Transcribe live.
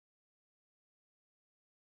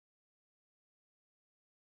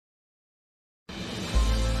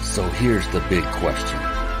So here's the big question.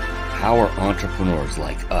 How are entrepreneurs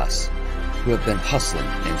like us, who have been hustling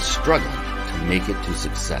and struggling to make it to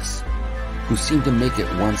success, who seem to make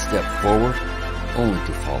it one step forward only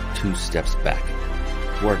to fall two steps back,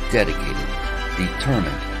 who are dedicated,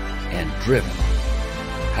 determined, and driven,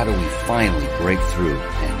 how do we finally break through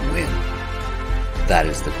and win? That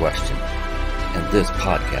is the question, and this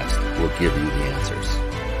podcast will give you the answers.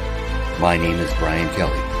 My name is Brian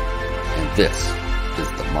Kelly, and this is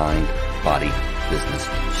the Mind, Body, Business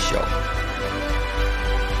Show.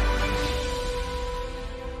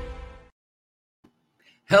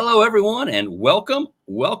 Hello, everyone, and welcome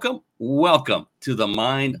to the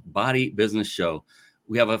Mind, Body, Business Show.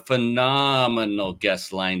 We have a phenomenal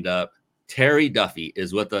guest lined up. Terry Duffy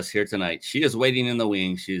is with us here tonight. She is waiting in the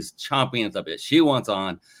wings. She's chomping at the bit. She wants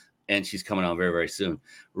on, and she's coming on very, very soon.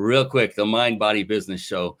 Real quick, the Mind, Body, Business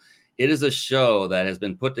Show. It is a show that has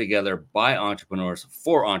been put together by entrepreneurs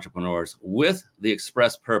for entrepreneurs with the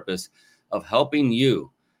express purpose of helping you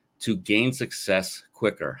to gain success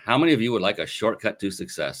quicker. How many of you would like a shortcut to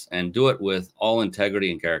success and do it with all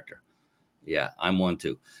integrity and character? Yeah, I'm one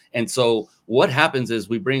too. And so what happens is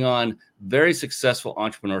we bring on very successful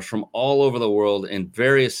entrepreneurs from all over the world in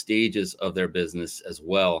various stages of their business as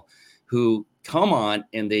well, who come on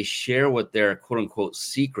and they share what their quote unquote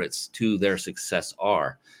secrets to their success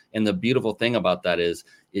are. And the beautiful thing about that is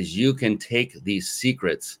you can take these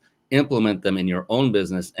secrets, implement them in your own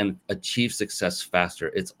business, and achieve success faster.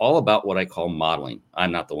 It's all about what I call modeling.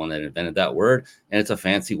 I'm not the one that invented that word, and it's a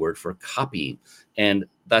fancy word for copying. And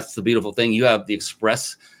that's the beautiful thing. You have the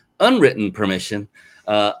express, unwritten permission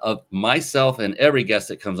of myself and every guest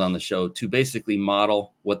that comes on the show to basically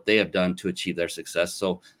model what they have done to achieve their success.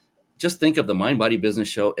 So just think of the Mind, Body, Business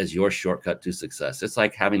Show as your shortcut to success. It's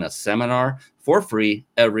like having a seminar for free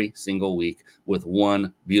every single week with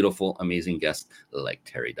one beautiful, amazing guest like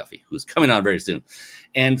Terry Duffy, who's coming on very soon.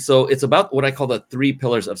 And so it's about what I call the 3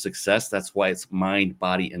 pillars of success. That's why it's mind,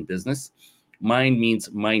 body, and business. Mind means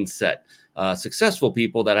mindset. Successful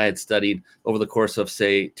people that I had studied over the course of,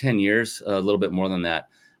 say, 10 years, a little bit more than that,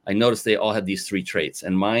 I noticed they all had these 3 traits.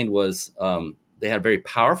 And mind was, they had very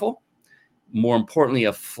powerful, more importantly,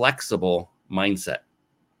 a flexible mindset.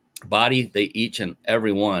 Body, they each and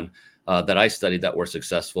every one that I studied that were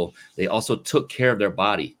successful, they also took care of their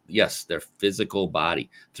body. Yes, their physical body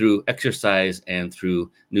through exercise and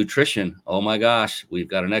through nutrition. Oh my gosh, we've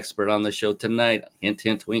got an expert on the show tonight. Hint,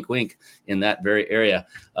 hint, wink, wink in that very area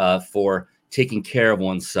for taking care of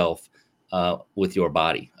oneself with your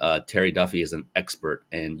body. Terry Duffy is an expert,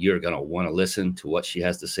 and you're going to want to listen to what she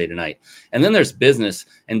has to say tonight. And then there's business,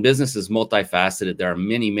 and business is multifaceted. There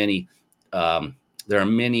are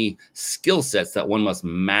many skill sets that one must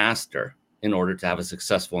master in order to have a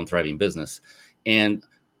successful and thriving business. And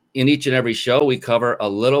in each and every show, we cover a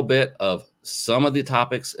little bit of some of the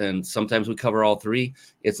topics, and sometimes we cover all 3.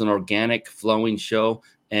 It's an organic, flowing show,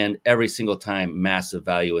 and every single time, massive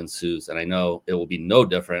value ensues. And I know it will be no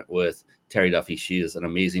different with Terry Duffy. She is an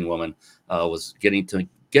amazing woman. Was getting to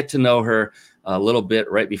get to know her a little bit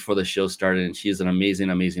right before the show started, and she is an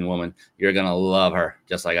amazing, amazing woman. You're going to love her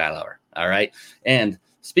just like I love her. All right. And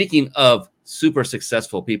speaking of super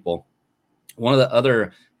successful people, one of the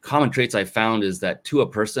other common traits I found is that to a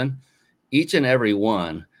person, each and every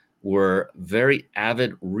one were very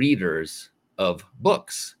avid readers of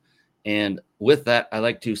books. And with that, I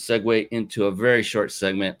like to segue into a very short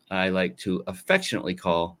segment I like to affectionately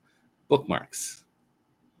call bookmarks.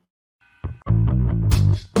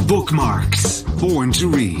 Bookmarks. Born to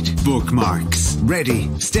read. Bookmarks. Ready,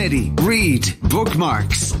 steady, read.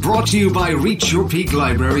 Bookmarks. Brought to you by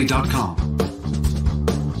reachyourpeaklibrary.com.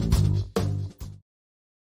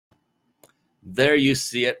 There you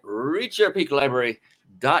see it,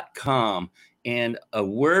 reachyourpeaklibrary.com. And a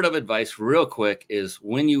word of advice real quick is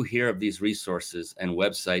when you hear of these resources and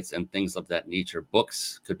websites and things of that nature,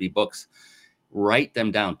 books, could be books, write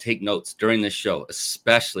them down, take notes during this show,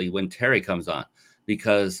 especially when Terry comes on.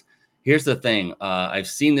 Because here's the thing, I've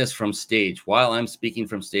seen this from stage while I'm speaking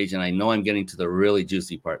from stage, and I know I'm getting to the really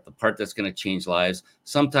juicy part, the part that's going to change lives.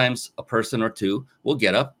 Sometimes a person or two will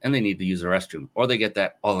get up and they need to use the restroom, or they get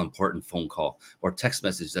that all-important phone call or text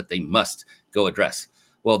message that they must go address.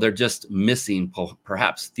 Well, they're just missing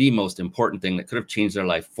perhaps the most important thing that could have changed their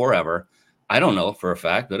life forever. I don't know for a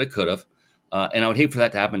fact, but it could have. And I would hate for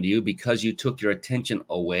that to happen to you because you took your attention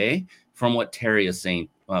away from what Terry is saying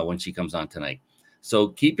when she comes on tonight. So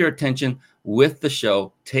keep your attention with the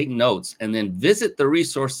show, take notes, and then visit the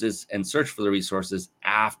resources and search for the resources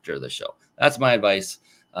after the show. That's my advice.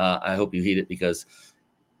 I hope you heed it because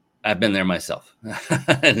I've been there myself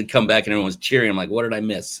and come back and everyone's cheering. I'm like, what did I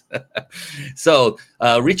miss? So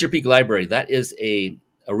Reach Your Peak Library, that is a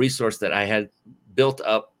resource that I had built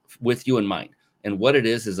up with you in mind. And what it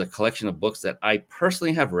is a collection of books that I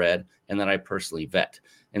personally have read and that I personally vet.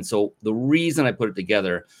 And so the reason I put it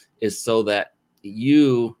together is so that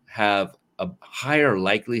you have a higher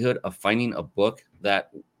likelihood of finding a book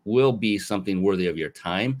that will be something worthy of your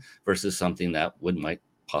time versus something that might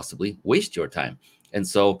possibly waste your time. And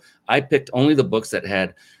so I picked only the books that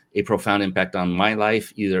had a profound impact on my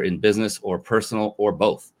life, either in business or personal or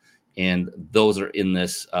both. And those are in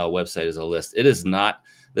this website as a list. It is not,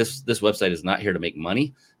 this website is not here to make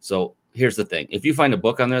money. So here's the thing. If you find a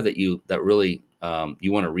book on there that really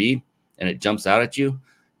you want to read and it jumps out at you,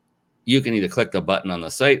 you can either click the button on the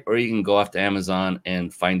site or you can go off to Amazon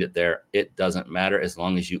and find it there. It doesn't matter as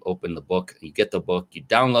long as you open the book, you get the book, you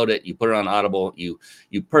download it, you put it on Audible, you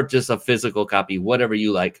purchase a physical copy, whatever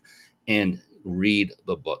you like, and read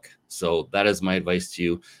the book. So that is my advice to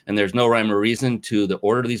you. And there's no rhyme or reason to the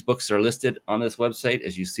order these books are listed on this website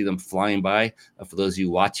as you see them flying by for those of you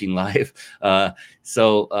watching live.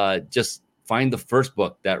 So just find the first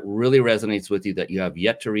book that really resonates with you that you have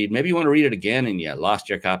yet to read. Maybe you want to read it again and you lost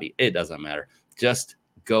your copy. It doesn't matter. Just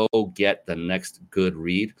go get the next good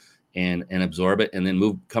read and absorb it, and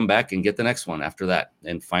then come back and get the next one after that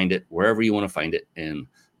and find it wherever you want to find it and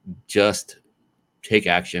just take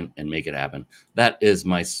action and make it happen. That is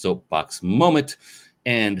my soapbox moment.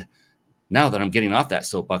 And now that I'm getting off that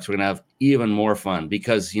soapbox, we're going to have even more fun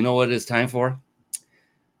because you know what it is time for?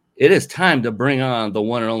 It is time to bring on the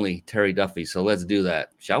one and only Terry Duffy. So let's do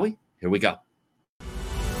that, shall we? Here we go.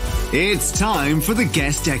 It's time for the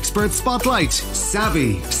Guest Expert Spotlight.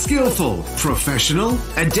 Savvy, skillful, professional,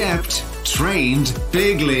 adept, trained,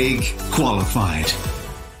 big league, qualified.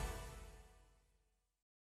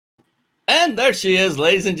 And there she is,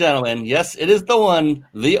 ladies and gentlemen. Yes, it is the one,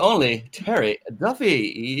 the only Terry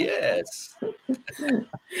Duffy. Yes.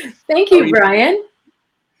 Thank you, Brian.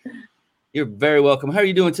 You're very welcome. How are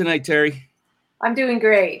you doing tonight, Terry? I'm doing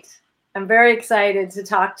great. I'm very excited to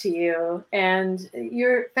talk to you, and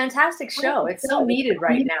your fantastic show. It's so needed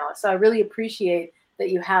right now. So I really appreciate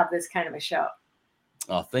that you have this kind of a show.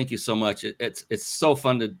 Oh, thank you so much. It's so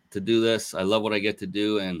fun to do this. I love what I get to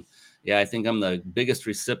do. And yeah, I think I'm the biggest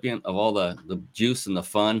recipient of all the juice and the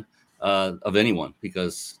fun of anyone,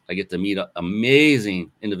 because I get to meet amazing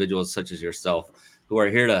individuals such as yourself who are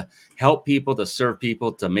here to help people, to serve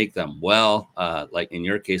people, to make them well. Like in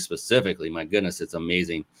your case specifically, my goodness, it's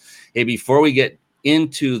amazing. Hey, before we get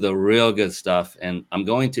into the real good stuff, and I'm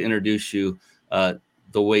going to introduce you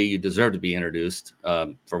the way you deserve to be introduced,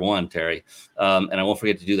 for one, Terry, and I won't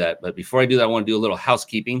forget to do that. But before I do that, I want to do a little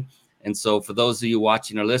housekeeping. And so for those of you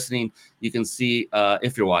watching or listening, you can see,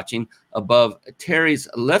 if you're watching, above Terry's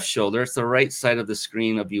left shoulder, it's the right side of the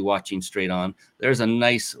screen of you watching straight on. There's a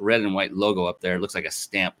nice red and white logo up there. It looks like a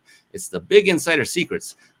stamp. It's the Big Insider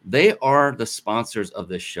Secrets. They are the sponsors of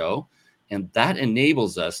this show, and that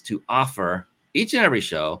enables us to offer each and every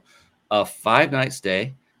show a 5-night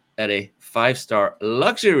stay at a 5-star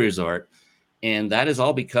luxury resort. And that is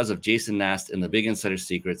all because of Jason Nast and the Big Insider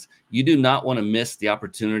Secrets. You do not want to miss the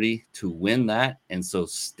opportunity to win that. And so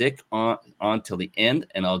stick on till the end,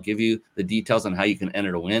 and I'll give you the details on how you can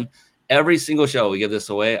enter to win. Every single show we give this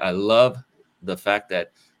away. I love the fact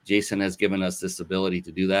that Jason has given us this ability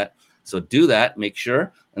to do that. So do that, make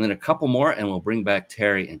sure. And then a couple more, and we'll bring back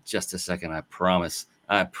Terry in just a second. I promise.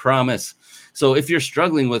 I promise. So if you're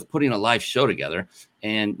struggling with putting a live show together,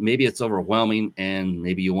 and maybe it's overwhelming, and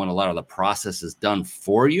maybe you want a lot of the processes done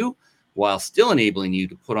for you while still enabling you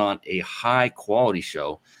to put on a high quality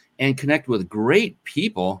show and connect with great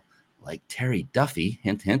people like Terry Duffy,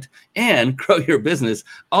 hint, hint, and grow your business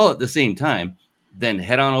all at the same time, then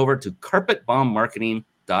head on over to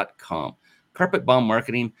carpetbombmarketing.com. Carpet Bomb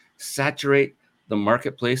Marketing, saturate the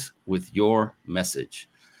marketplace with your message.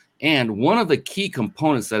 And one of the key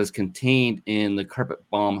components that is contained in the Carpet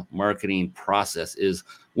Bomb marketing process is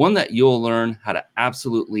one that you'll learn how to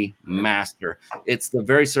absolutely master. It's the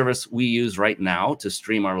very service we use right now to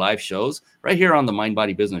stream our live shows right here on the Mind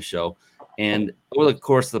Body Business Show. And over the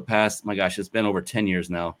course of the past, my gosh, it's been over 10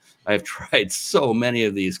 years now. I've tried so many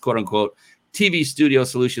of these quote unquote TV studio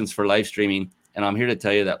solutions for live streaming. And I'm here to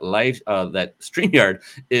tell you that that StreamYard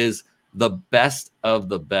is the best of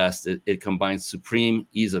the best. It combines supreme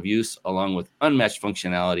ease of use along with unmatched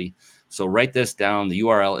functionality. So write this down. The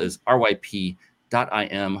URL is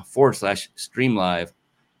ryp.im/streamlive,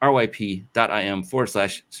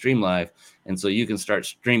 ryp.im/streamlive. And so you can start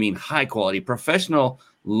streaming high quality, professional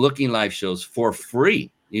looking live shows for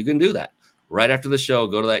free. You can do that right after the show.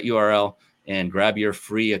 Go to that URL and grab your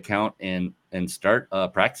free account and start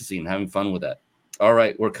practicing and having fun with that. All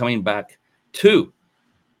right, we're coming back to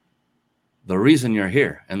the reason you're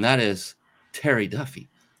here, and that is Terry Duffy.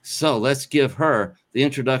 So let's give her the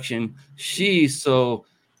introduction she so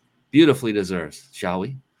beautifully deserves, shall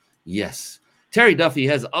we? Yes. Terry Duffy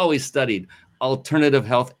has always studied alternative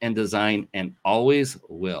health and design and always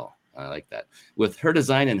will. I like that. With her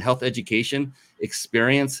design and health education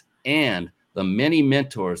experience and the many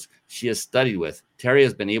mentors she has studied with, Terry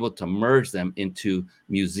has been able to merge them into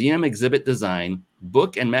museum exhibit design,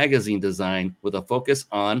 book and magazine design with a focus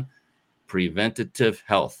on preventative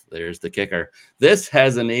health. There's the kicker. This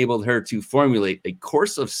has enabled her to formulate a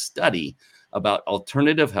course of study about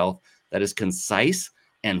alternative health that is concise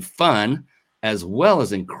and fun, as well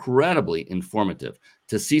as incredibly informative.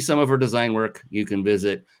 To see some of her design work, you can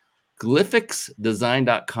visit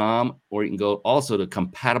glyphixdesign.com, or you can go also to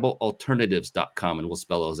compatiblealternatives.com, and we'll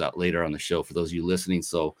spell those out later on the show for those of you listening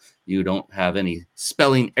so you don't have any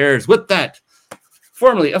spelling errors. With that,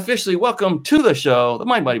 formally, officially, welcome to the show, the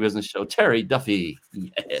Mind Body Business Show, Terry Duffy.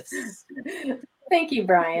 Yes. Thank you,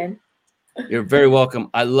 Brian. You're very welcome.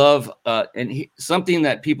 I love something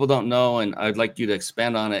that people don't know, and I'd like you to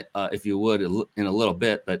expand on it if you would in a little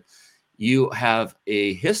bit, but you have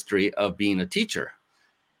a history of being a teacher.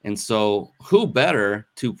 And so who better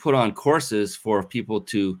to put on courses for people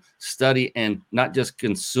to study and not just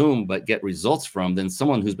consume, but get results from than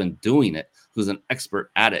someone who's been doing it, who's an expert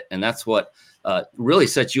at it. And that's what really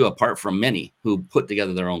sets you apart from many who put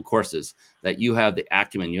together their own courses, that you have the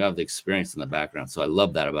acumen, you have the experience in the background. So I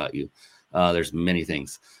love that about you. There's many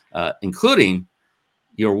things, including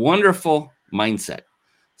your wonderful mindset.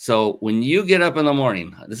 So when you get up in the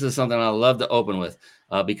morning, this is something I love to open with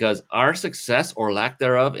because our success or lack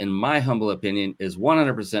thereof, in my humble opinion, is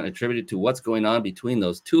 100% attributed to what's going on between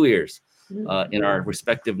those two ears in our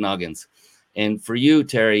respective noggins. And for you,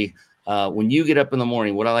 Terry, when you get up in the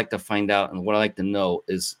morning, what I like to find out and what I like to know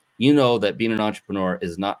is, you know, that being an entrepreneur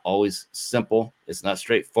is not always simple. It's not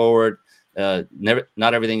straightforward.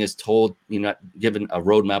 Not everything is told. You're not given a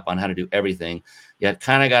roadmap on how to do everything. You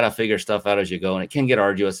kind of got to figure stuff out as you go, and it can get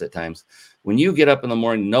arduous at times. When you get up in the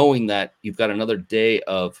morning knowing that you've got another day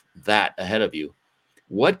of that ahead of you,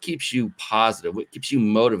 what keeps you positive? What keeps you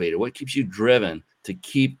motivated? What keeps you driven to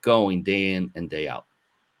keep going day in and day out?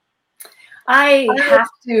 I have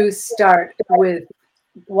to start with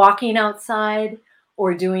walking outside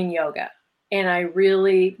or doing yoga. And I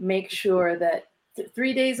really make sure that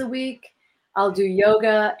 3 days a week, I'll do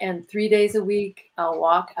yoga, and 3 days a week, I'll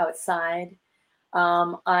walk outside.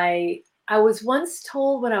 I was once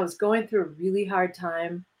told when I was going through a really hard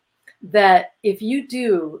time that if you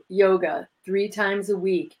do yoga 3 times a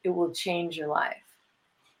week, it will change your life.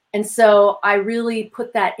 And so I really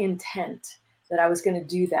put that intent that I was going to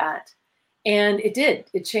do that. And it did.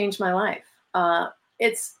 It changed my life.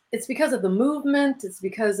 It's because of the movement. It's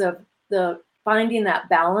because of the finding that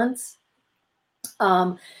balance.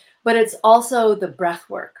 But it's also the breath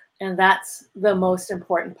work. And that's the most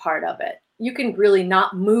important part of it. You can really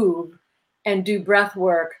not move and do breath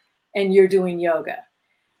work, and you're doing yoga.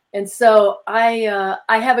 And so I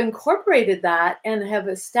have incorporated that and have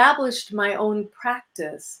established my own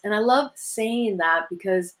practice. And I love saying that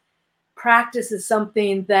because practice is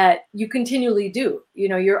something that you continually do. You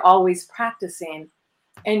know, you're always practicing,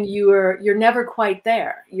 and you're never quite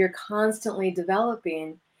there. You're constantly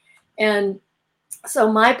developing. And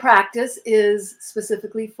so my practice is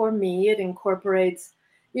specifically for me. It incorporates,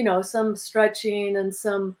 you know, some stretching and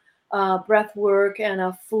some breath work and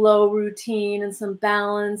a flow routine and some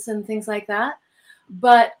balance and things like that.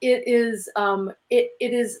 But it is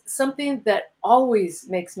something that always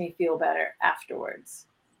makes me feel better afterwards.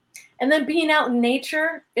 And then being out in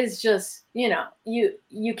nature is just, you know,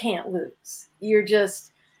 you can't lose. You're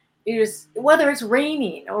just whether it's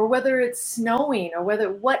raining or whether it's snowing or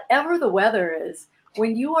whatever the weather is,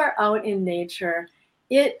 when you are out in nature,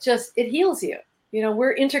 it heals you. You know,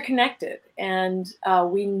 we're interconnected, and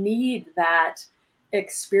we need that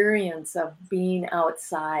experience of being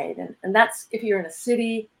outside. And that's, if you're in a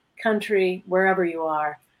city, country, wherever you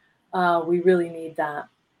are, we really need that.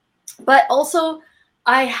 But also,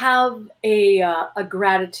 I have a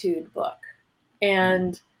gratitude book,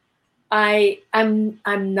 and I'm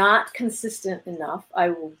not consistent enough. I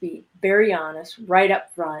will be very honest right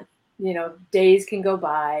up front. You know, days can go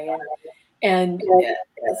by, and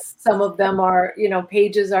some of them are, you know,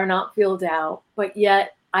 pages are not filled out, but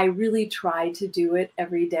yet I really try to do it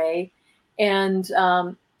every day. And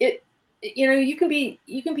you know, you can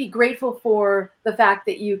be grateful for the fact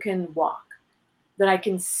that you can walk, that I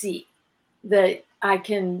can see, that I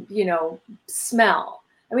can, you know, smell,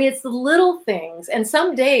 I mean, it's the little things. And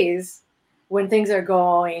some days when things are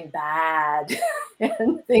going bad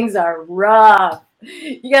and things are rough,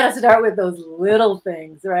 you got to start with those little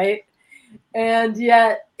things, right? And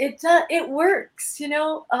yet it works, you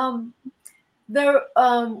know. There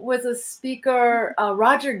was a speaker,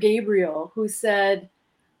 Roger Gabriel, who said,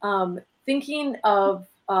 thinking of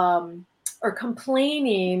or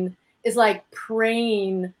complaining is like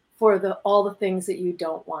praying for all the things that you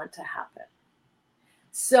don't want to happen.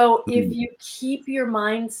 So if you keep your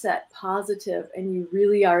mindset positive and you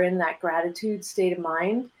really are in that gratitude state of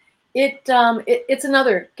mind, it's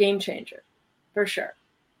another game changer, for sure.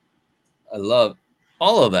 I love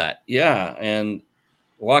all of that. Yeah, and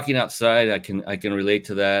walking outside, I can relate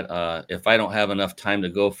to that. If I don't have enough time to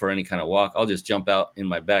go for any kind of walk, I'll just jump out in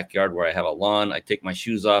my backyard where I have a lawn. I take my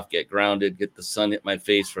shoes off, get grounded, get the sun hit my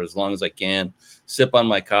face for as long as I can, sip on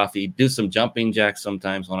my coffee, do some jumping jacks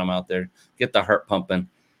sometimes when I'm out there, get the heart pumping.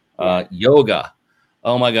 Yoga.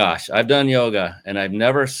 Oh my gosh, I've done yoga and I've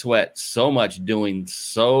never sweat so much doing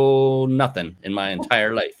so nothing in my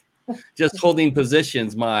entire life. Just holding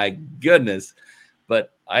positions, my goodness.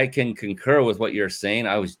 But I can concur with what you're saying.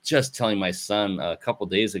 I was just telling my son a couple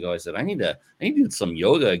days ago, I said, I need to do some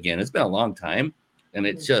yoga again. It's been a long time. And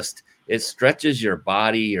it stretches your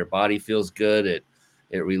body feels good.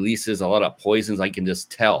 It releases a lot of poisons. I can just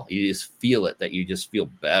tell. You just feel it, that you just feel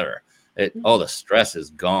better. All the stress is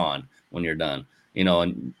gone when you're done. You know,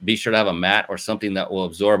 and be sure to have a mat or something that will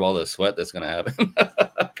absorb all the sweat that's going to happen.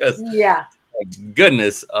 Because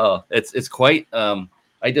goodness, it's quite.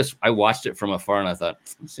 I watched it from afar and I thought,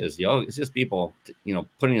 it's just people,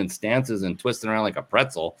 putting in stances and twisting around like a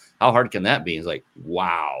pretzel. How hard can that be? It's like,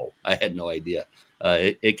 wow, I had no idea.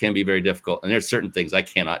 It can be very difficult. And there's certain things I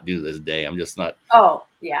cannot do this day. I'm just not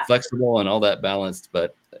flexible and all that balanced.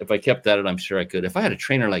 But if I kept at it, I'm sure I could. If I had a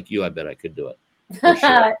trainer like you, I bet I could do it. For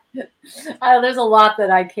sure. There's a lot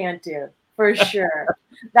that I can't do, for sure.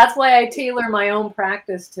 That's why I tailor my own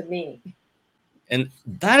practice to me. And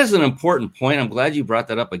that is an important point. I'm glad you brought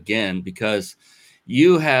that up again, because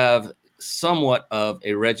you have somewhat of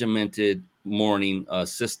a regimented morning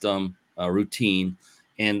system, routine.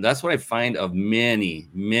 And that's what I find of many,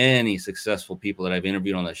 many successful people that I've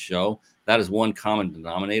interviewed on the show. That is one common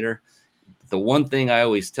denominator. The one thing I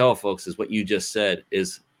always tell folks is what you just said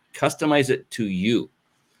is customize it to you.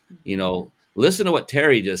 Listen to what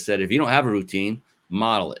Terry just said. If you don't have a routine,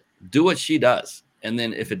 model it. Do what she does. And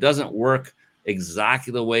then if it doesn't work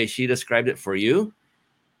exactly the way she described it for you,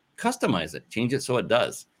 customize it, change it so it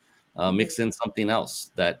does. Mix in something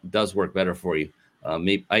else that does work better for you.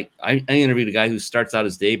 Maybe I interviewed a guy who starts out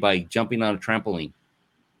his day by jumping on a trampoline.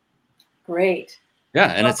 Great. Yeah,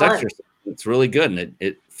 and it's exercise. It's really good, and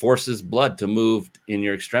it forces blood to move in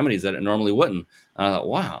your extremities that it normally wouldn't. I thought,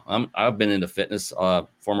 wow, I've been into fitness,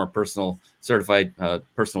 former certified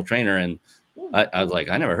personal trainer, and I was like,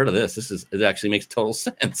 I never heard of this. It actually makes total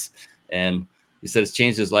sense. And he said it's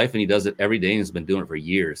changed his life, and he does it every day, and he's been doing it for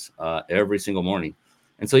years, every single morning.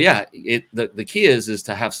 And so, yeah, the key is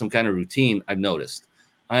to have some kind of routine. I've noticed.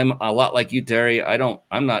 I'm a lot like you, Terry.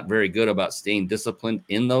 I'm not very good about staying disciplined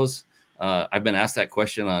in those. I've been asked that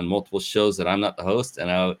question on multiple shows that I'm not the host,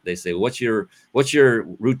 and they say, what's your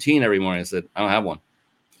routine every morning? I said, I don't have one.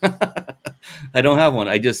 I don't have one.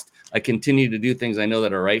 I continue to do things I know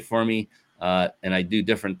that are right for me. And I do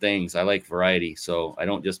different things. I like variety. So I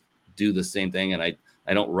don't just do the same thing, and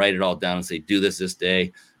I don't write it all down and say, do this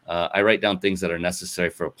day. I write down things that are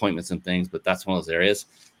necessary for appointments and things, but that's one of those areas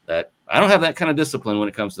that I don't have that kind of discipline when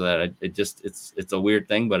it comes to that. It's a weird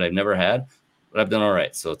thing, but I've never had, but I've done all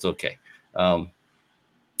right. So it's okay.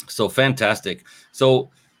 So fantastic. So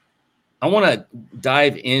I want to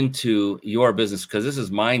dive into your business, because this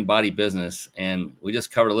is mind, body, business. And we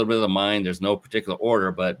just covered a little bit of the mind. There's no particular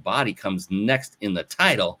order, but body comes next in the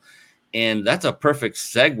title. And that's a perfect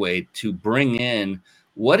segue to bring in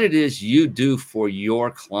what it is you do for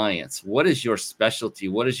your clients. What is your specialty?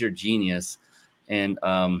 What is your genius? And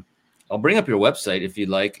I'll bring up your website if you'd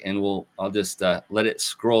like, and I'll just let it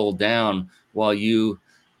scroll down while you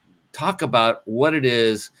talk about what it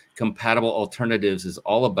is Compatible Alternatives is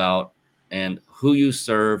all about, and who you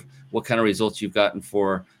serve, what kind of results you've gotten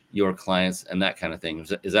for your clients, and that kind of thing.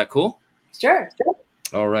 Is that cool? Sure.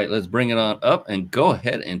 All right, let's bring it on up and go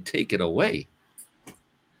ahead and take it away.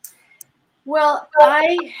 Well,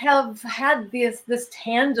 I have had this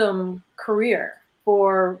tandem career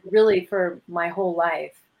for my whole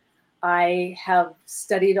life. I have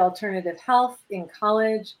studied alternative health in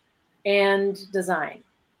college and design.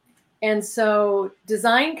 And so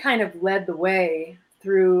design kind of led the way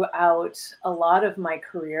throughout a lot of my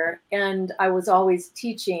career, and I was always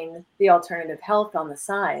teaching the alternative health on the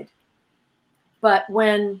side. But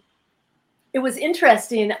when it was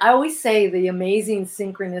interesting, I always say the amazing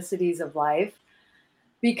synchronicities of life,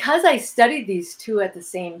 because I studied these two at the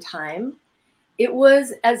same time, it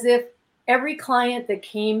was as if every client that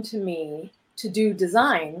came to me to do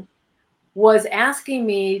design was asking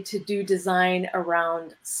me to do design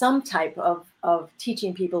around some type of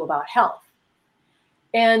teaching people about health.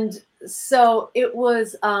 And so it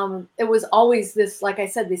was always this, like I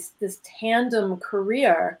said, this tandem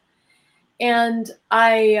career. And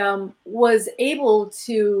I was able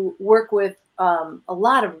to work with a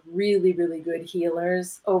lot of really, really good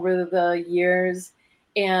healers over the years,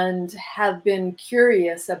 and have been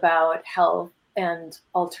curious about health and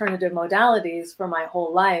alternative modalities for my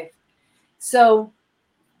whole life. So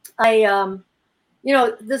I,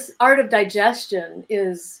 this art of digestion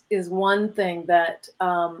is one thing that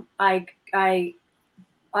I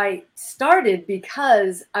started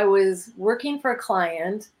because I was working for a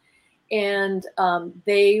client, and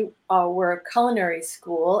they were a culinary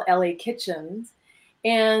school, LA Kitchens,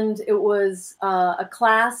 and it was a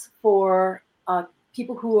class for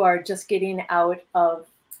people who are just getting out of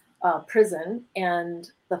prison and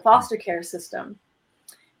the foster care system.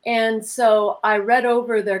 And so I read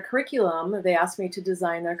over their curriculum. They asked me to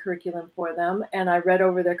design their curriculum for them. And I read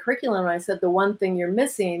over their curriculum, and I said, the one thing you're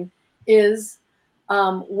missing is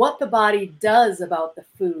what the body does about the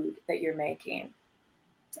food that you're making.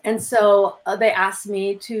 And so they asked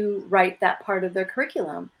me to write that part of their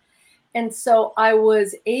curriculum. And so I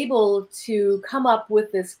was able to come up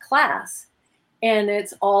with this class, and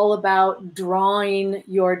it's all about drawing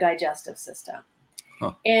your digestive system.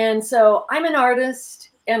 Huh. And so I'm an artist,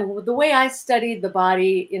 and the way I studied the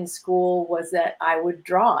body in school was that I would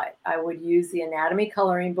draw it. I would use the anatomy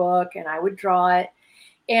coloring book, and I would draw it.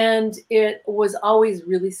 And it was always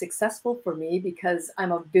really successful for me because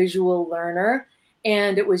I'm a visual learner,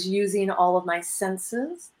 and it was using all of my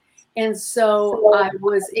senses. And so I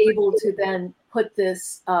was able to then put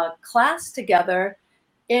this class together,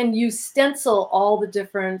 and you stencil all the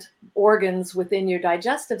different organs within your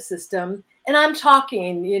digestive system. And I'm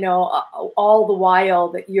talking, all the while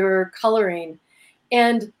that you're coloring.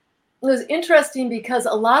 And it was interesting because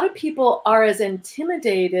a lot of people are as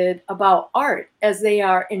intimidated about art as they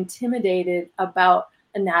are intimidated about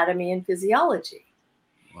anatomy and physiology.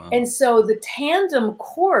 Wow. And so the tandem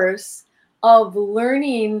course of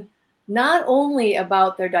learning not only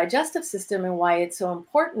about their digestive system and why it's so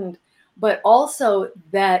important, but also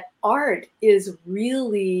that art is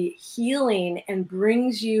really healing and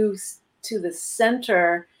brings you to the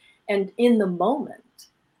center and in the moment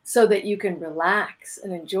so that you can relax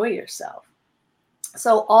and enjoy yourself.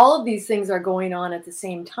 So all of these things are going on at the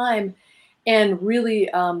same time. And really,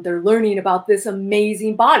 they're learning about this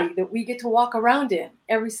amazing body that we get to walk around in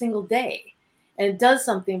every single day. And it does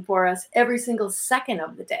something for us every single second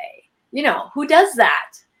of the day. Who does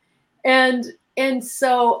that? And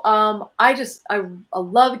so I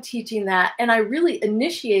love teaching that. And I really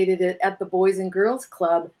initiated it at the Boys and Girls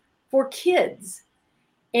Club for kids.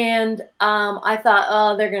 And I thought,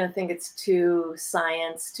 oh, they're going to think it's too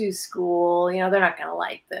science, too school. They're not going to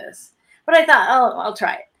like this. But I thought, oh, I'll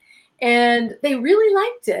try it. And they really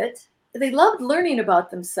liked it. They loved learning about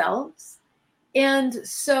themselves. And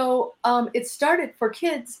so it started for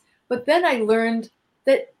kids. But then I learned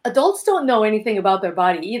that adults don't know anything about their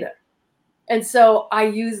body either. And so I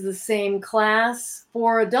use the same class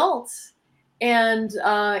for adults. And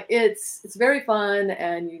it's very fun,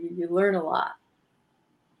 and you learn a lot.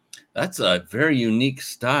 That's a very unique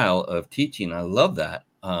style of teaching. I love that.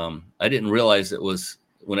 I didn't realize it was,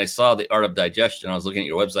 when I saw the art of digestion, I was looking at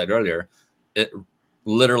your website earlier, it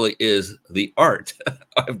literally is the art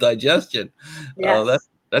of digestion. Yes.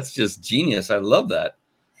 That's just genius. I love that.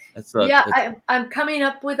 I'm coming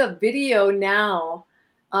up with a video now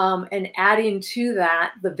and adding to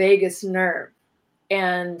that the vagus nerve,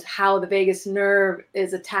 and how the vagus nerve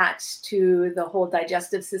is attached to the whole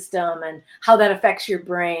digestive system and how that affects your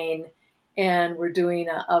brain. And we're doing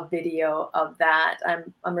a video of that.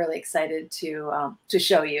 I'm really excited to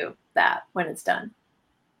show you that when it's done.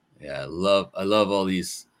 Yeah, I love all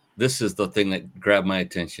these. This is the thing that grabbed my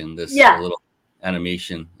attention. This little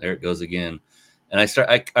animation. There it goes again. And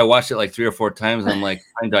I watched it like 3 or 4 times, and I'm like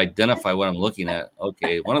trying to identify what I'm looking at.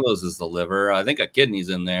 Okay, one of those is the liver. I think a kidney's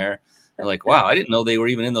in there. I'm like, wow, I didn't know they were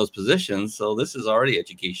even in those positions. So this is already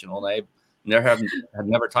educational. And I've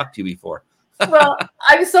never talked to you before. Well,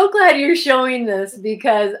 I'm so glad you're showing this,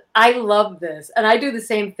 because I love this. And I do the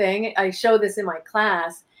same thing. I show this in my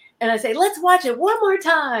class. And I say, let's watch it one more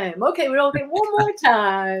time. Okay, one more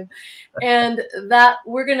time. And that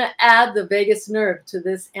we're going to add the vagus nerve to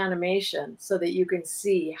this animation so that you can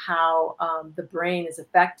see how the brain is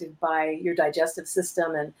affected by your digestive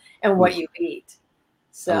system and what you eat.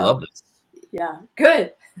 I love So, this. yeah,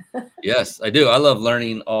 good. Yes, I do. I love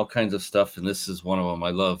learning all kinds of stuff, and this is one of them.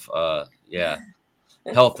 I love,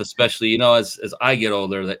 health, especially. You know, as I get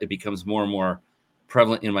older, that it becomes more and more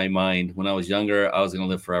prevalent in my mind. When I was younger, I was going to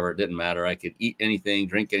live forever. It didn't matter. I could eat anything,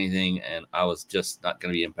 drink anything, and I was just not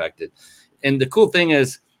going to be impacted. And the cool thing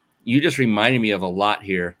is, you just reminded me of a lot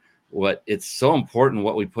here. What it's so important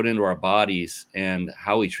what we put into our bodies and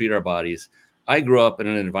how we treat our bodies. I grew up in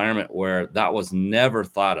an environment where that was never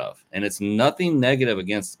thought of, and it's nothing negative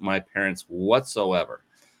against my parents whatsoever.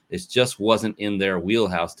 It just wasn't in their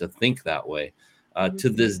wheelhouse to think that way. To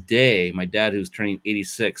this day, my dad, who's turning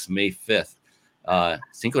 86 May 5th,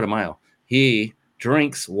 Cinco de Mayo, he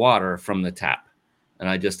drinks water from the tap. And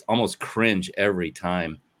I just almost cringe every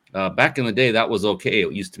time. Back in the day, that was okay.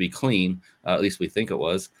 It used to be clean. At least we think it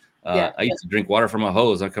was. Yeah. I used to drink water from a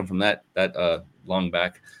hose. I come from that long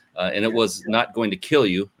back. And it was not going to kill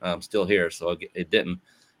you. I'm still here, so it didn't.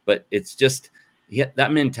 But it's just,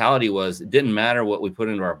 that mentality was, it didn't matter what we put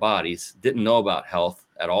into our bodies, didn't know about health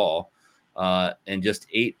at all, and just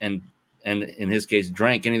ate and in his case,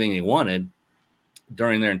 drank anything he wanted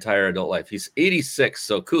during their entire adult life. He's 86,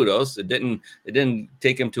 so kudos. It didn't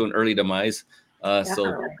take him to an early demise.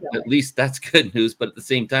 So at least that's good news. But at the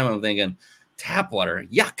same time, I'm thinking, tap water,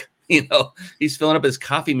 yuck. You know, he's filling up his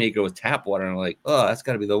coffee maker with tap water. And I'm like, oh, that's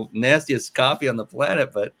got to be the nastiest coffee on the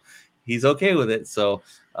planet. But he's okay with it. So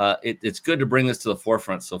it's good to bring this to the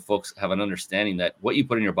forefront so folks have an understanding that what you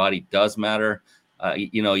put in your body does matter.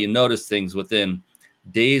 You know, you notice things within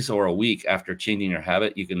days or a week after changing your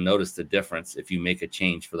habit. You can notice the difference if you make a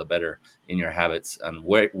change for the better in your habits and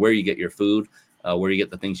where you get your food, where you get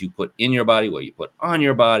the things you put in your body, what you put on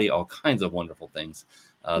your body, all kinds of wonderful things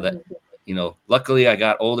that, you know, luckily I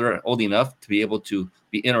got old enough to be able to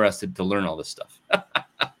be interested to learn all this stuff.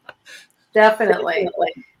 Definitely.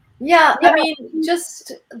 Yeah, I mean,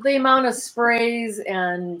 just the amount of sprays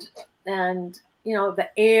and you know, the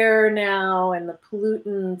air now and the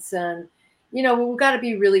pollutants, and you know, we've got to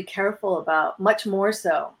be really careful about, much more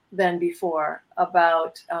so than before,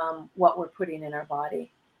 about what we're putting in our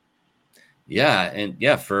body. Yeah,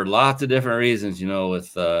 and for lots of different reasons, you know,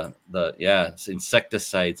 with it's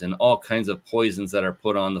insecticides and all kinds of poisons that are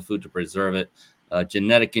put on the food to preserve it,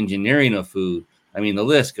 genetic engineering of food. I mean, the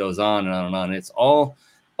list goes on and on and on. It's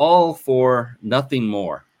all for nothing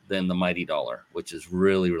more than the mighty dollar, which is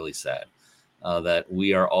really, really sad. That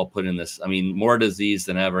we are all put in this. I mean, more disease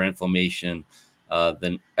than ever, inflammation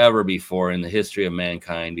than ever before in the history of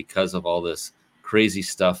mankind because of all this crazy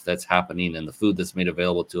stuff that's happening and the food that's made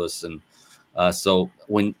available to us. And so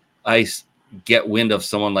when I get wind of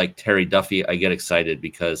someone like Terry Duffy, I get excited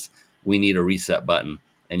because we need a reset button,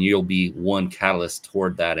 and you'll be one catalyst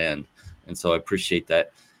toward that end. And so I appreciate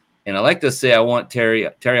that. And I like to say, I want Terry,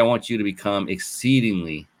 I want you to become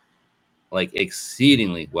exceedingly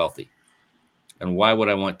wealthy. And why would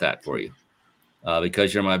I want that for you?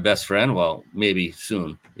 Because you're my best friend? Well, maybe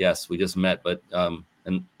soon. Yes, we just met, but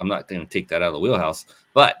and I'm not going to take that out of the wheelhouse.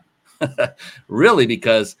 But really,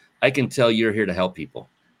 because I can tell you're here to help people.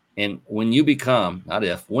 And when you become,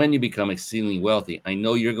 when you become exceedingly wealthy, I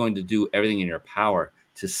know you're going to do everything in your power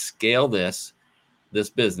to scale this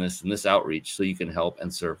business and this outreach so you can help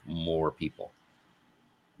and serve more people.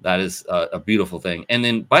 That is a beautiful thing. And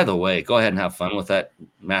then, by the way, go ahead and have fun with that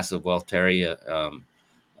massive wealth, Terry. You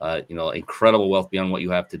know, incredible wealth beyond what you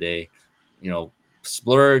have today. You know,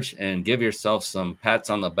 splurge and give yourself some pats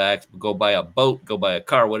on the back. Go buy a boat, go buy a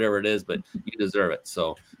car, whatever it is, but you deserve it.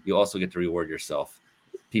 So you also get to reward yourself.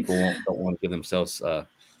 People don't want to give themselves,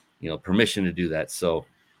 you know, permission to do that. So,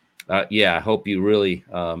 I hope you really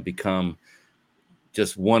become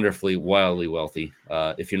just wonderfully, wildly wealthy.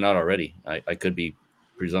 If you're not already, I could be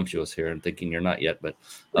presumptuous here and thinking you're not yet, but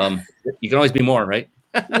you can always be more, right?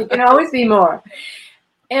 You can always be more.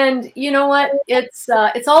 And you know what? It's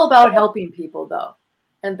all about helping people, though,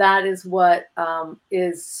 and that is what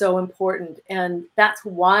is so important. And that's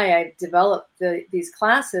why I developed these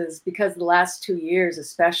classes, because the last 2 years,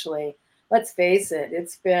 especially, let's face it,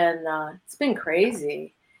 it's been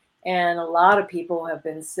crazy, and a lot of people have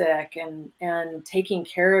been sick, and taking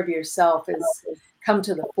care of yourself has come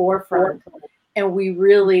to the forefront. And we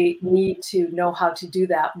really need to know how to do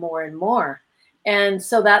that more and more. And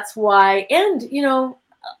so that's why, and you know,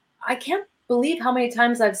 I can't believe how many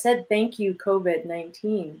times I've said thank you,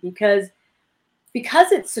 COVID-19, because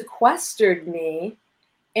it sequestered me,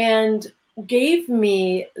 and gave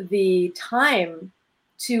me the time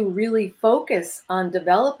to really focus on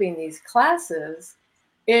developing these classes,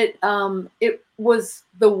 it was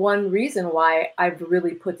the one reason why I've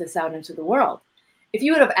really put this out into the world. If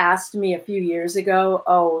you would have asked me a few years ago,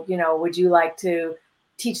 oh, would you like to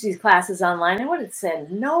teach these classes online? I would have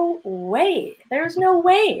said, no way. There's no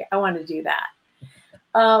way I want to do that.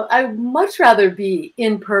 I'd much rather be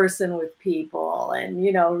in person with people and,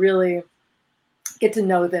 really get to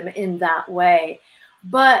know them in that way.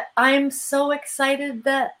 But I'm so excited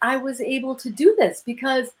that I was able to do this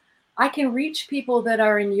because I can reach people that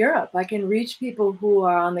are in Europe. I can reach people who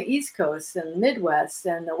are on the East Coast and the Midwest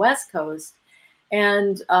and the West Coast.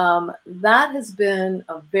 And that has been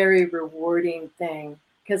a very rewarding thing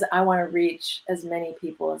because I want to reach as many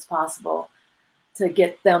people as possible to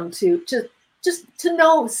get them to just to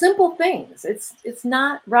know simple things. It's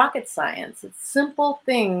not rocket science. It's simple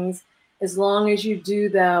things as long as you do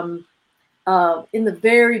them in the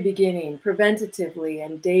very beginning, preventatively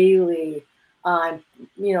and daily.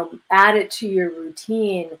 Add it to your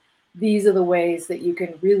routine. These are the ways that you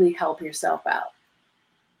can really help yourself out.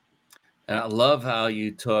 And I love how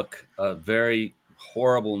you took a very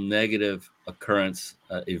horrible negative occurrence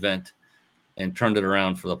event and turned it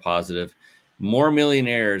around for the positive. More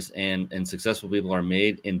millionaires and successful people are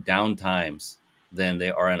made in down times than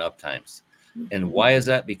they are in up times. And why is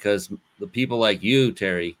that? Because the people like you,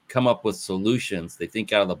 Terry, come up with solutions. They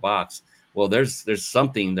think out of the box. Well, there's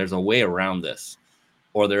a way around this,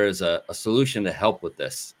 or there is a solution to help with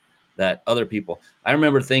this that other people. I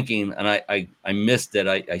remember thinking, and I missed it.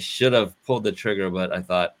 I should have pulled the trigger, but I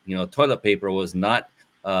thought, toilet paper was not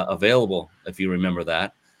available, if you remember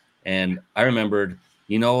that. And I remembered,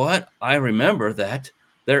 you know what? I remember that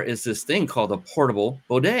there is this thing called a portable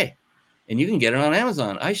bidet, and you can get it on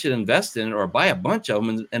Amazon. I should invest in it or buy a bunch of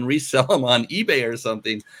them and resell them on eBay or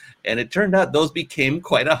something. And it turned out those became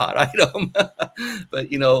quite a hot item. But,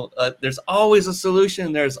 there's always a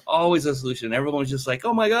solution. There's always a solution. Everyone's just like,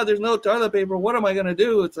 oh, my God, there's no toilet paper. What am I going to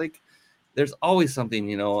do? It's like there's always something,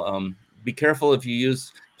 be careful if you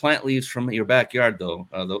use plant leaves from your backyard, though.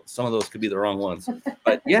 Some of those could be the wrong ones.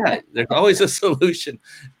 But, yeah, there's always a solution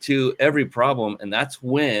to every problem. And that's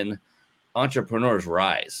when entrepreneurs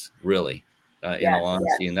rise, really, in all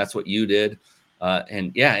honesty. Yes. And that's what you did.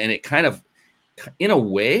 And it kind of, in a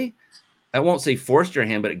way, I won't say forced your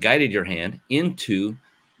hand, but it guided your hand into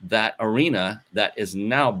that arena that is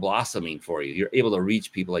now blossoming for you. You're able to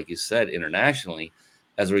reach people, like you said, internationally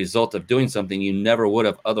as a result of doing something you never would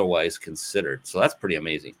have otherwise considered. So that's pretty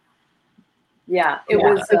amazing. Yeah, it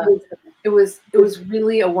was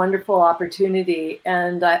really a wonderful opportunity.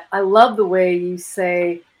 And I love the way you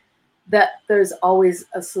say that there's always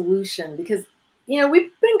a solution because,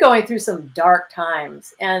 we've been going through some dark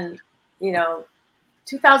times and,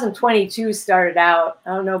 2022 started out, I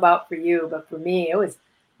don't know about for you, but for me, it was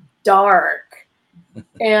dark.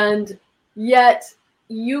 And yet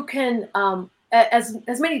you can,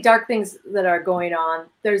 as many dark things that are going on,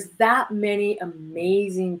 there's that many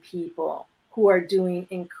amazing people who are doing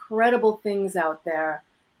incredible things out there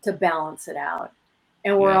to balance it out.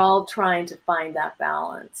 And we're all trying to find that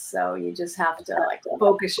balance. So you just have to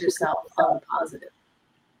focus yourself on the positive.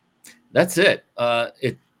 That's it. A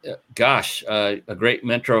great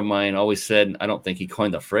mentor of mine always said, I don't think he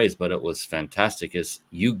coined the phrase, but it was fantastic, is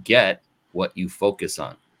you get what you focus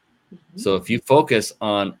on. Mm-hmm. So if you focus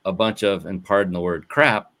on a bunch of, and pardon the word,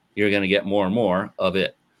 crap, you're going to get more and more of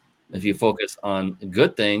it. If you focus on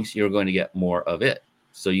good things, you're going to get more of it.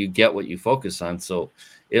 So you get what you focus on. So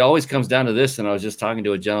it always comes down to this. And I was just talking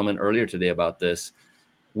to a gentleman earlier today about this.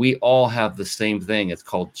 We all have the same thing. It's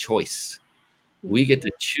called choice. We get to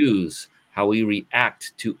choose how we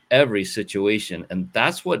react to every situation. And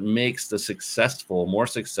that's what makes the successful more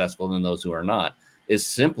successful than those who are not, is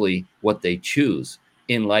simply what they choose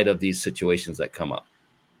in light of these situations that come up.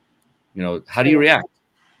 How do you react?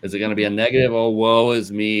 Is it going to be a negative? Oh, woe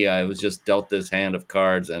is me. I was just dealt this hand of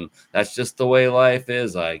cards and that's just the way life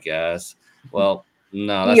is, I guess. Well,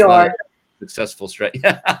 no, that's not a successful strategy.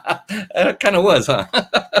 It kind of was, huh?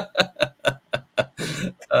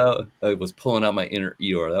 I was pulling out my inner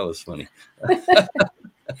Eeyore. That was funny.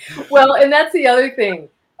 Well, and that's the other thing.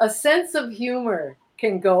 A sense of humor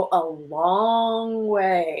can go a long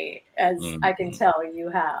way, as I can tell you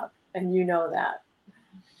have, and you know that.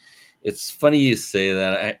 It's funny you say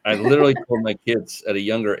that. I literally told my kids at a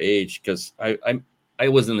younger age, because I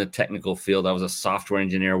was in the technical field. I was a software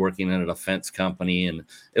engineer working in a defense company, and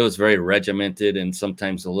it was very regimented and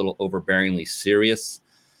sometimes a little overbearingly serious.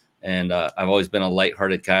 And I've always been a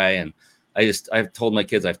lighthearted guy. And I've told my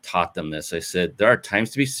kids, I've taught them this. I said, there are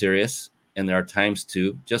times to be serious and there are times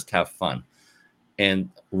to just have fun. And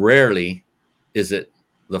rarely is it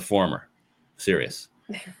the former. Serious.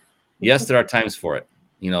 Yes, there are times for it.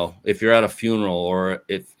 If you're at a funeral or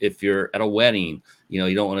if you're at a wedding,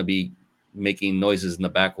 you don't want to be making noises in the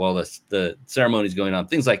back while the ceremony's going on,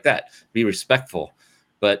 things like that. Be respectful.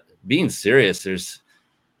 But being serious, there's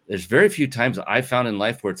very few times I found in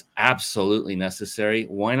life where it's absolutely necessary.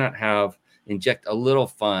 Why not inject a little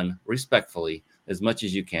fun respectfully as much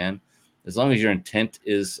as you can? As long as your intent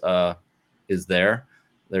is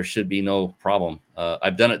there should be no problem.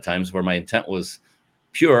 I've done it times where my intent was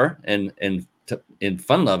pure and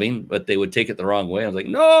fun loving, but they would take it the wrong way. I was like,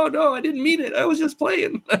 no, I didn't mean it. I was just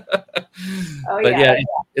playing. But yeah,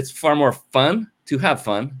 it's far more fun to have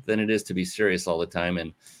fun than it is to be serious all the time.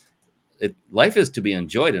 And life is to be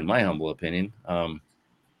enjoyed, in my humble opinion.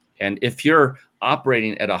 And if you're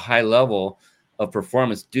operating at a high level of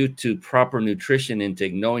performance due to proper nutrition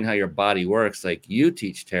intake, knowing how your body works, like you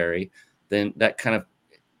teach, Terry, then that kind of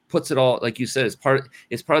puts it all, like you said, it's part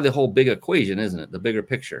of the whole big equation, isn't it? The bigger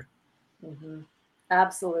picture. Mm-hmm.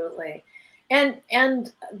 Absolutely. And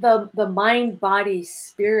the mind, body,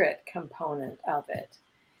 spirit component of it,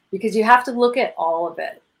 because you have to look at all of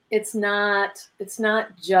it. It's not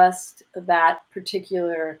just that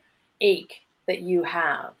particular ache that you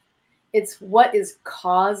have. It's what is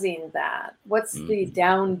causing that. What's the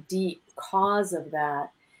down deep cause of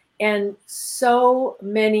that? And so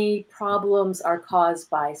many problems are caused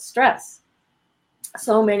by stress.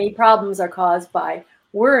 So many problems are caused by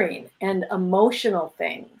worrying and emotional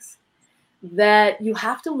things, that you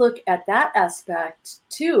have to look at that aspect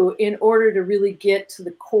too in order to really get to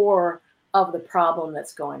the core of the problem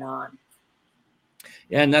that's going on.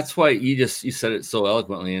 Yeah, and that's why you said it so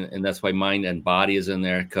eloquently, and that's why mind and body is in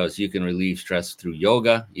there, because you can relieve stress through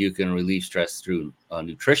yoga, you can relieve stress through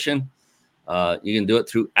nutrition, you can do it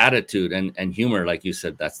through attitude and humor, like you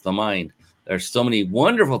said. That's the mind. There's so many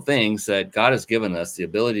wonderful things that God has given us the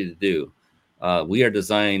ability to do. We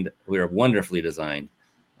are wonderfully designed.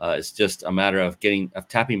 It's just a matter of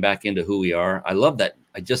tapping back into who we are. I love that.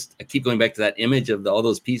 I keep going back to that image of all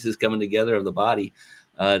those pieces coming together of the body.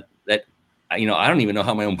 I don't even know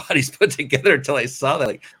how my own body's put together until I saw that.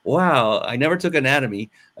 Like, wow, I never took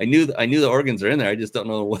anatomy. I knew the organs are in there. I just don't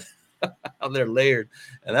know how they're layered.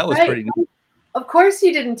 And that was pretty neat. Of course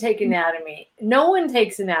you didn't take anatomy. No one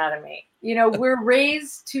takes anatomy. We're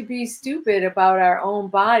raised to be stupid about our own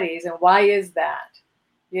bodies. And why is that?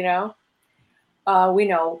 We know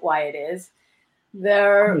why it is.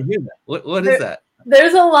 What is that?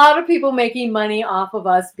 There's a lot of people making money off of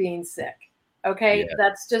us being sick. Okay, yeah.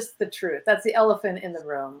 That's just the truth. That's the elephant in the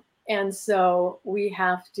room. And so we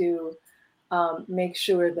have to make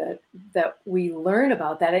sure that we learn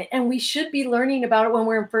about that. And we should be learning about it when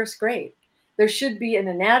we're in first grade. There should be an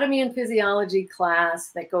anatomy and physiology class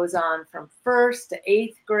that goes on from 1st to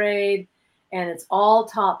 8th grade. And it's all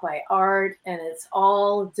taught by art. And it's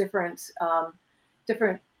all different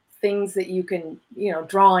things that you can,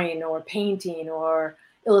 drawing or painting or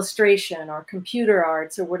illustration or computer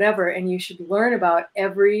arts or whatever. And you should learn about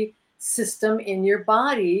every system in your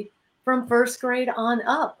body from 1st grade on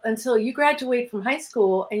up until you graduate from high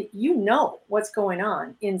school, and you know what's going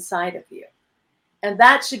on inside of you. And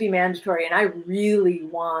that should be mandatory. And I really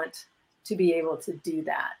want to be able to do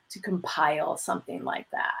that, to compile something like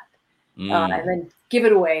that, and then give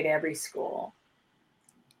it away to every school.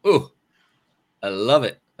 Oh, I love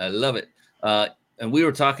it. I love it. And we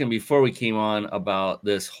were talking before we came on about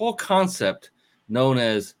this whole concept known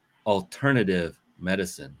as alternative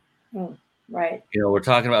medicine. Right. We're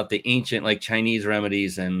talking about the ancient, like Chinese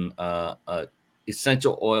remedies and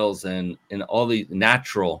essential oils and all the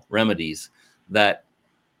natural remedies that,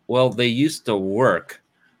 well, they used to work.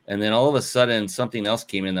 And then all of a sudden something else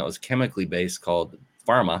came in that was chemically based called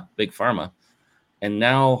big pharma. And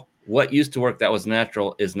now what used to work that was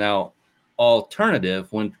natural is now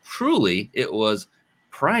alternative, when truly it was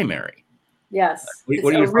primary. Yes.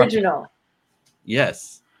 It's original.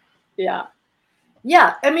 Yes. Yeah.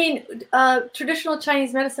 Yeah. I mean, traditional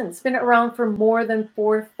Chinese medicine has been around for more than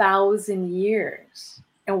 4,000 years.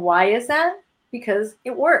 And why is that? Because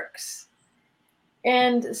it works.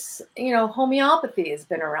 And, homeopathy has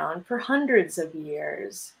been around for hundreds of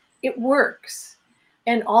years. It works.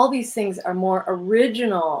 And all these things are more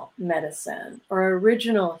original medicine or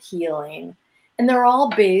original healing. And they're all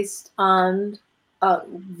based on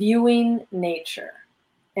viewing nature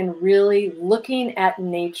and really looking at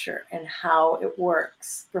nature and how it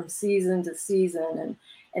works from season to season,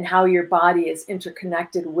 and how your body is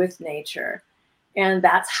interconnected with nature. And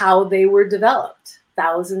that's how they were developed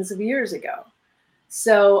thousands of years ago.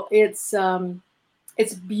 So it's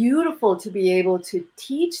it's beautiful to be able to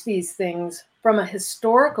teach these things from a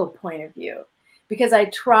historical point of view, because I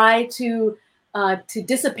try to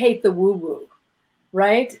dissipate the woo-woo,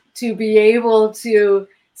 right? To be able to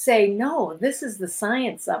say, no, this is the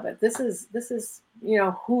science of it. This is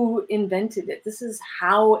who invented it. This is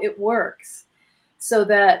how it works, so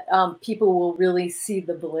that people will really see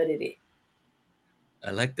the validity. I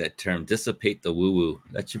like that term, dissipate the woo-woo.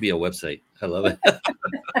 That should be a website. I love it.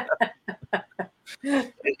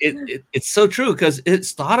 It's so true, because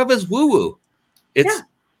it's thought of as woo-woo. It's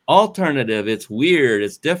alternative. It's weird.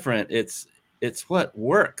 It's different. It's what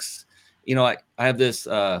works. I have this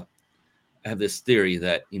theory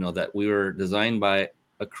that that we were designed by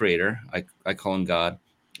a creator. I call him God,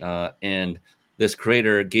 and this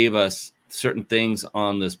creator gave us certain things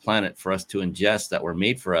on this planet for us to ingest that were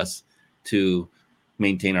made for us to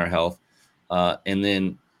maintain our health,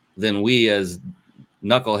 and then we as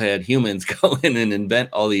knucklehead humans go in and invent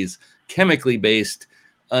all these chemically based,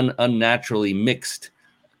 unnaturally mixed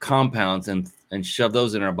compounds and shove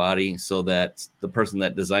those in our body, so that the person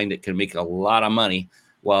that designed it can make a lot of money,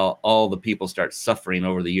 while all the people start suffering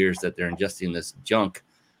over the years that they're ingesting this junk.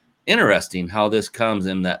 Interesting how this comes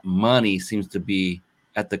in, that money seems to be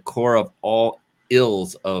at the core of all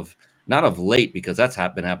ills of, not of late, because that's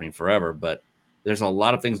been happening forever, but there's a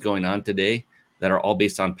lot of things going on today that are all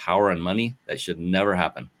based on power and money that should never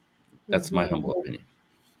happen. That's my humble opinion.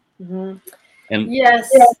 Mm-hmm. And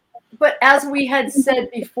yes, but as we had said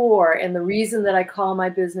before, and the reason that I call my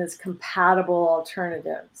business Compatible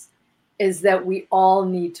Alternatives is that we all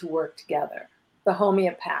need to work together. The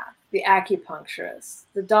homeopath, the acupuncturist,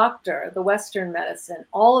 the doctor, the Western medicine,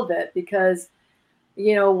 all of it, because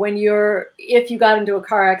if you got into a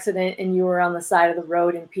car accident and you were on the side of the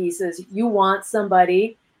road in pieces, you want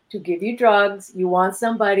somebody to give you drugs. You want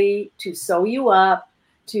somebody to sew you up,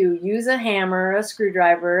 to use a hammer, a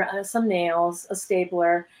screwdriver, some nails, a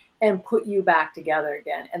stapler, and put you back together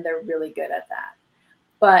again. And they're really good at that.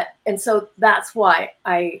 And so that's why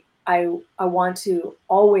I want to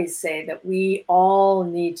always say that we all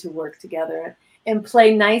need to work together and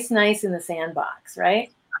play nice in the sandbox, right?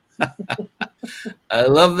 I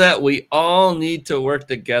love that. We all need to work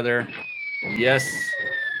together. Yes.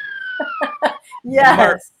 Yes.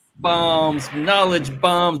 Smart bombs, knowledge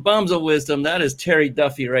bombs of wisdom. That is Terry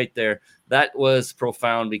Duffy right there. That was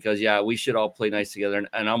profound, because we should all play nice together.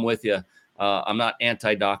 And I'm with you. I'm not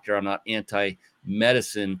anti-doctor. I'm not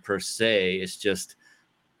anti-medicine per se. It's just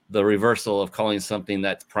the reversal of calling something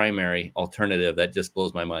that's primary alternative. That just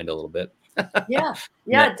blows my mind a little bit. Yeah,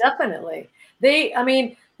 definitely.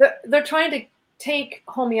 They're trying to take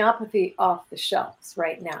homeopathy off the shelves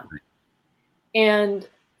right now. And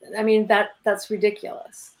that's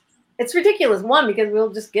ridiculous. It's ridiculous, one, because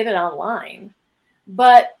we'll just get it online.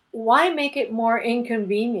 But why make it more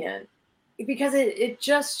inconvenient? Because it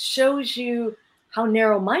just shows you how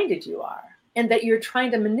narrow-minded you are, and that you're trying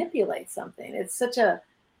to manipulate something. It's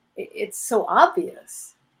so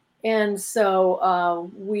obvious. And so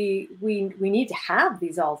we need to have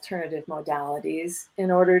these alternative modalities in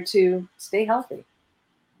order to stay healthy.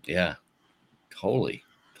 Yeah, totally.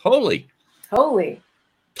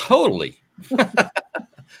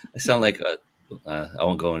 I sound like I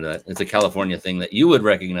won't go into that. It's a California thing that you would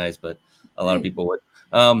recognize, but a lot of people would.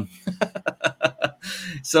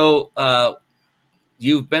 So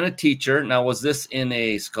you've been a teacher. Now, was this in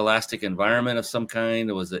a scholastic environment of some kind?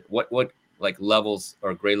 Or was it what like levels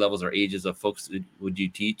or grade levels or ages of folks would you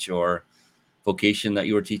teach, or vocation that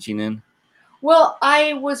you were teaching in? Well,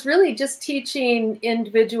 I was really just teaching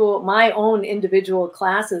my own individual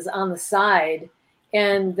classes on the side,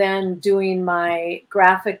 and then doing my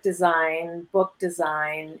graphic design, book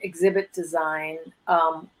design, exhibit design,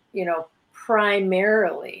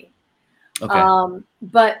 primarily. Okay.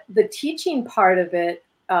 But the teaching part of it,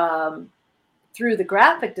 through the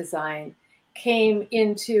graphic design, came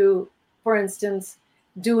into, for instance,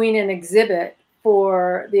 doing an exhibit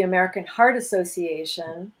for the American Heart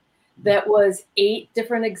Association that was 8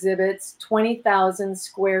 different exhibits, 20,000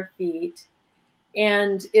 square feet,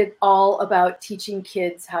 and it all about teaching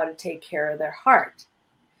kids how to take care of their heart.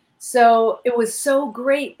 So it was so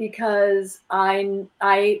great, because my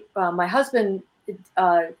husband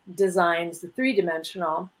designs the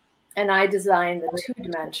 3-dimensional, and I design the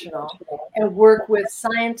 2-dimensional, and work with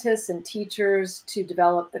scientists and teachers to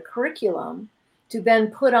develop the curriculum to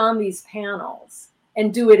then put on these panels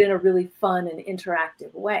and do it in a really fun and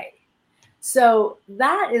interactive way. So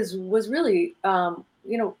that was really,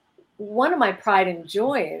 one of my pride and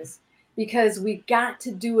joys, because we got to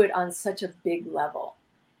do it on such a big level.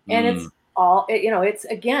 And it's all, it's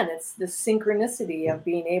again, it's the synchronicity of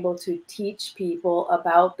being able to teach people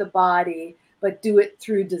about the body, but do it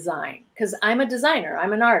through design. Because I'm a designer,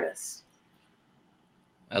 I'm an artist.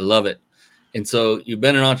 I love it. And so you've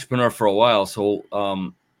been an entrepreneur for a while. So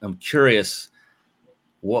I'm curious,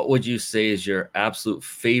 what would you say is your absolute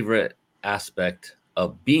favorite aspect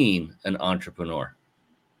of being an entrepreneur?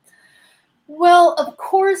 Well, of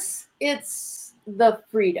course, it's the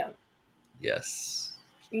freedom. Yes.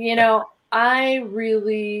 I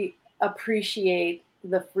really appreciate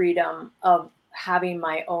the freedom of having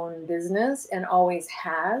my own business and always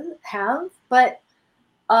have. But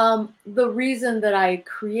the reason that I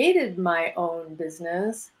created my own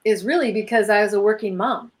business is really because I was a working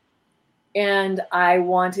mom and I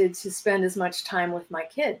wanted to spend as much time with my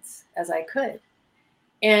kids as I could.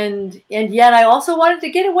 And yet I also wanted to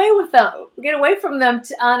get away from them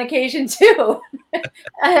on occasion too,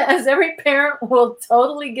 as every parent will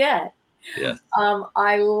totally get. Yeah.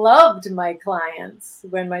 I loved my clients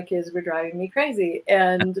when my kids were driving me crazy,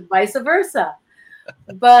 and vice versa.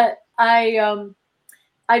 But I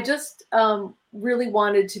just really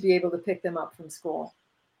wanted to be able to pick them up from school.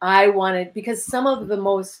 Because some of the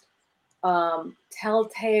most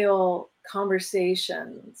telltale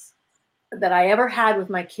conversations that I ever had with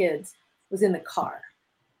my kids was in the car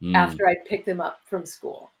after I picked them up from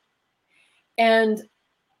school. And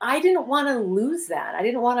I didn't want to lose that. I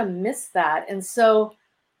didn't want to miss that. And so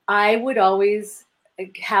I would always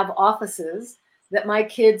have offices that my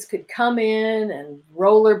kids could come in and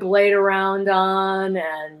rollerblade around on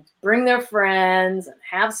and bring their friends and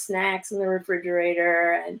have snacks in the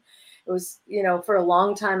refrigerator. And it was, for a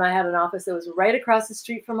long time, I had an office that was right across the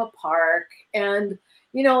street from a park. And,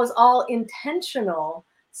 it was all intentional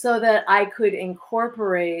so that I could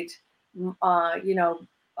incorporate,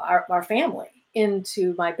 our family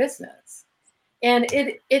into my business. And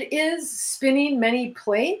it is spinning many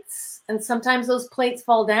plates, and sometimes those plates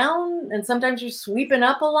fall down and sometimes you're sweeping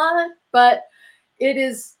up a lot, but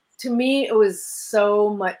to me it was so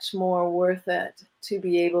much more worth it to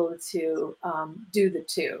be able to do the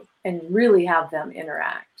two and really have them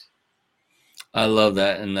interact. I love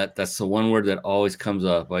that. And that's the one word that always comes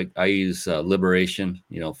up. Like I use liberation,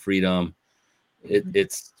 freedom.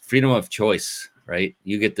 It's freedom of choice, right?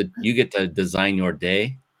 You get to design your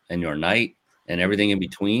day and your night and everything in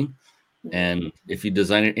between. And if you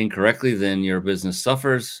design it incorrectly, then your business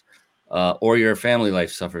suffers, or your family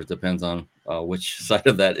life suffers. Depends on which side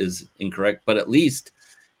of that is incorrect. But at least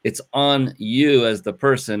it's on you as the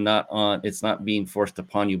person, it's not being forced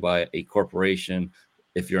upon you by a corporation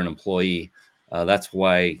if you're an employee. That's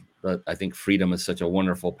why I think freedom is such a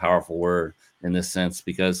wonderful, powerful word in this sense,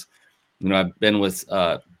 because I've been with,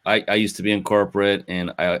 I used to be in corporate,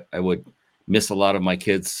 and I would miss a lot of my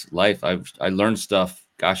kids' life. I learned stuff,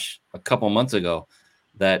 gosh, a couple months ago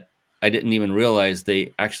that I didn't even realize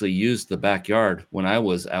they actually used the backyard when I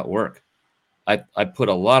was at work. I put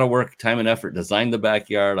a lot of work, time and effort, designed the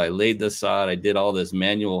backyard. I laid the sod. I did all this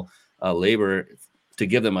manual labor to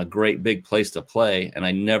give them a great big place to play. And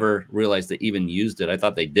I never realized they even used it. I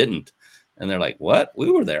thought they didn't. And they're like, what? We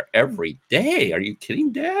were there every day. Are you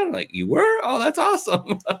kidding, Dad? I'm like, you were? Oh, that's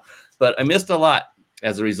awesome. But I missed a lot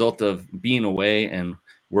as a result of being away and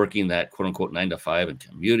working that quote unquote 9 to 5 and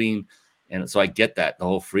commuting. And so I get that, the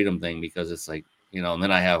whole freedom thing, because it's like, and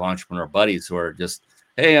then I have entrepreneur buddies who are just,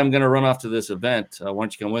 hey, I'm going to run off to this event. Why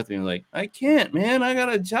don't you come with me? I'm like, I can't, man. I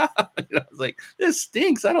got a job. I was like, this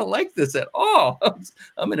stinks. I don't like this at all.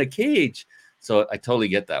 I'm in a cage. So I totally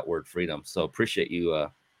get that word freedom. So appreciate you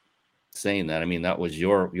saying that. I mean, that was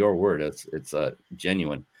your word. It's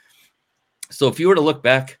genuine. So if you were to look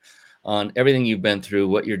back on everything you've been through,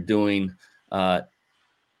 what you're doing, and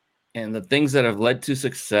the things that have led to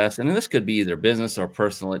success, and this could be either business or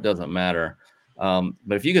personal, it doesn't matter.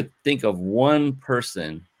 But if you could think of one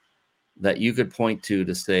person that you could point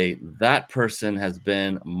to say, that person has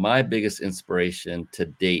been my biggest inspiration to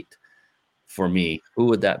date for me, who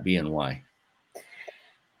would that be and why?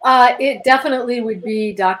 It definitely would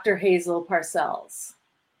be Dr. Hazel Parcells.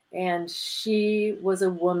 And she was a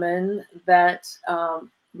woman that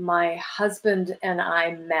my husband and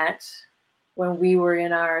I met when we were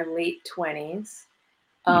in our late 20s.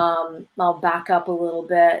 I'll back up a little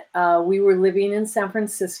bit. We were living in San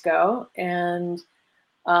Francisco, and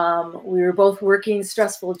we were both working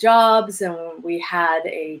stressful jobs, and we had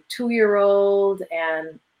a 2-year-old,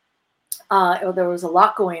 and there was a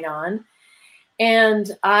lot going on.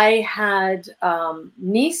 And I had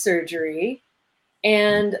knee surgery.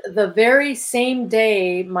 And the very same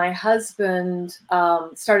day, my husband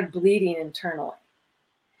started bleeding internally.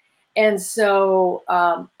 And so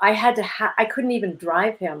I couldn't even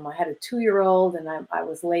drive him. I had a 2-year-old and I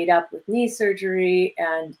was laid up with knee surgery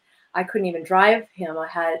and I couldn't even drive him. I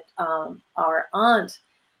had our aunt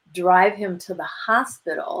drive him to the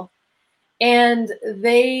hospital, and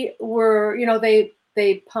they were,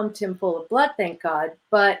 they pumped him full of blood, thank God,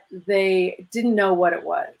 but they didn't know what it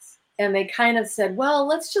was. And they kind of said, well,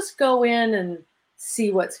 let's just go in and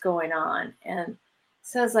see what's going on. And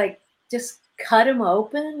so I was like, just cut him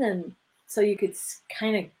open and so you could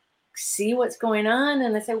kind of see what's going on.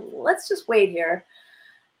 And I said, well, let's just wait here.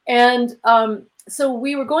 And so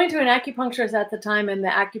we were going to an acupuncturist at the time, and the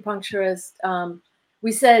acupuncturist,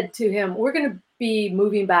 we said to him, we're going to be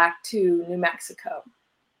moving back to New Mexico.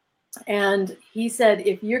 And he said,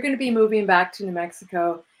 if you're going to be moving back to New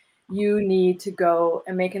Mexico, you need to go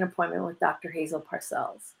and make an appointment with Dr. Hazel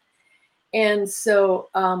Parcells. And so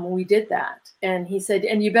we did that. And he said,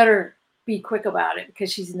 and you better be quick about it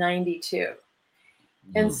because she's 92.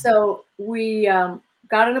 And so we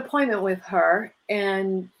got an appointment with her,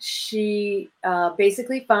 and she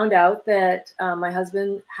basically found out that my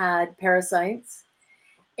husband had parasites,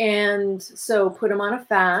 and so put him on a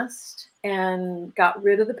fast and got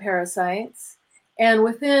rid of the parasites. And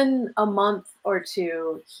within a month or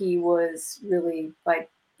two, he was really like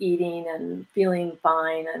eating and feeling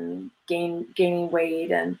fine and gaining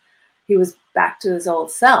weight, and he was back to his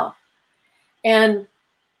old self. And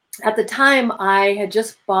at the time, I had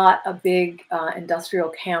just bought a big industrial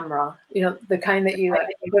camera, the kind that you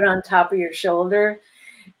put on top of your shoulder.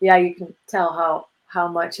 Yeah, you can tell how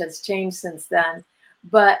much has changed since then.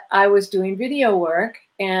 But I was doing video work,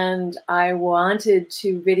 and I wanted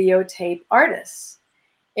to videotape artists.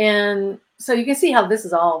 And so you can see how this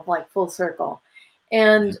is all like full circle.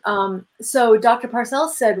 And so Dr.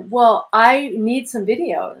 Parcells said, well, I need some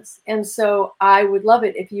videos. And so I would love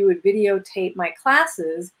it if you would videotape my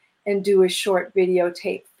classes and do a short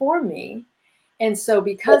videotape for me. And so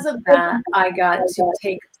because of that, I got to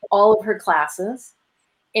take all of her classes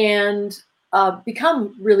and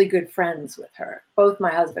become really good friends with her. Both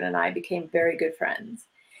my husband and I became very good friends.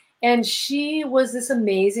 And she was this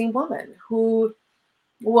amazing woman who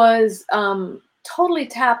was totally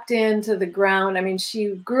tapped into the ground. I mean,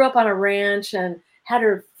 she grew up on a ranch and had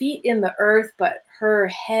her feet in the earth, but her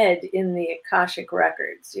head in the Akashic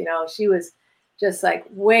records. She was just like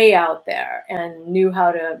way out there and knew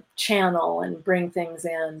how to channel and bring things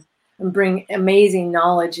in and bring amazing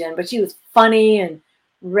knowledge in. But she was funny and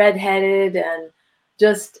redheaded and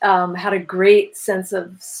just had a great sense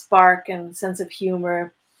of spark and sense of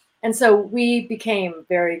humor. And so we became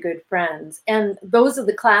very good friends. And those are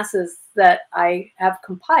the classes that I have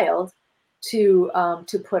compiled to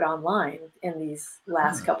put online in these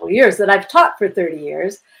last couple of years that I've taught for 30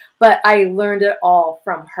 years. But I learned it all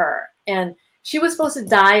from her. And she was supposed to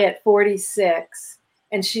die at 46,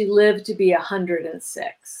 and she lived to be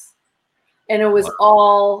 106. And it was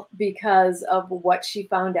all because of what she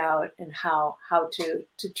found out and how to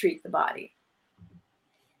treat the body.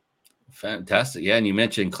 Fantastic. Yeah. And you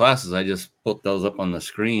mentioned classes. I just put those up on the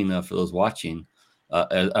screen for those watching.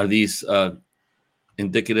 Are these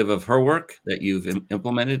indicative of her work that you've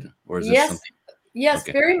implemented, or is this something? Yes,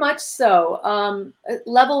 okay. Very much so.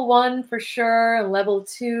 Level 1 for sure, and level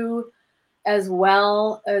 2 as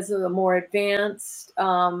well as a more advanced.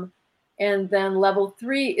 And then level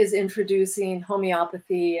 3 is introducing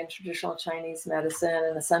homeopathy and traditional Chinese medicine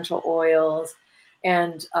and essential oils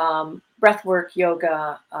and breathwork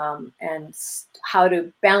yoga and how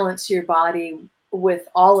to balance your body with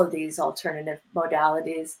all of these alternative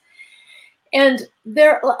modalities. And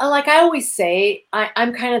there, like I always say,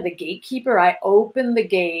 I'm kind of the gatekeeper. I open the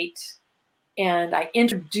gate and I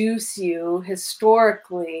introduce you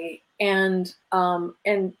historically and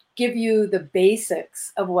give you the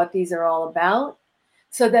basics of what these are all about,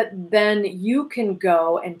 so that then you can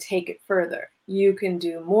go and take it further. You can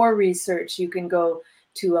do more research. You can go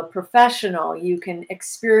to a professional. You can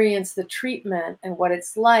experience the treatment and what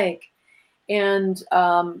it's like. And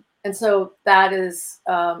so that is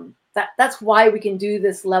that's why we can do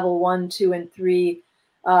this level 1, 2, and 3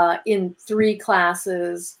 in 3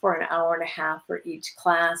 classes for an hour and a half for each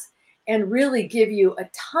class, and really give you a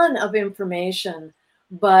ton of information,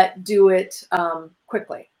 but do it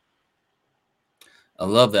quickly. I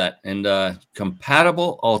love that. And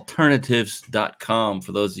compatiblealternatives.com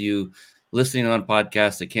for those of you listening on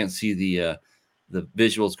podcasts that can't see the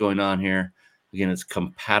visuals going on here. Again, it's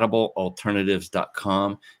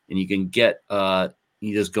compatiblealternatives.com, and you can get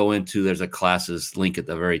you just go into, there's a classes link at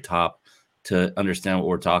the very top to understand what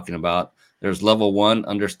we're talking about. There's level 1,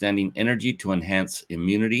 understanding energy to enhance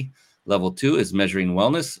immunity. Level 2 is measuring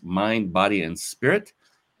wellness, mind, body, and spirit.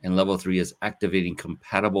 And level 3 is activating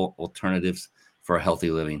compatible alternatives for a healthy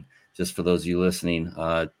living. Just for those of you listening,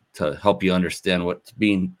 to help you understand what's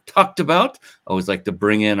being talked about, I always like to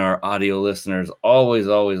bring in our audio listeners, always,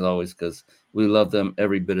 because we love them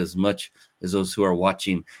every bit as much as those who are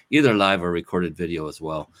watching either live or recorded video as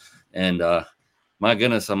well. And my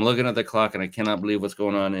goodness, I'm looking at the clock and I cannot believe what's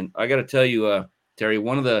going on. And I got to tell you, Terry,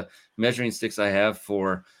 one of the measuring sticks I have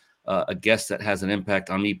for a guest that has an impact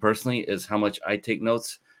on me personally is how much I take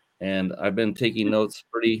notes. And I've been taking notes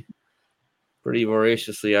pretty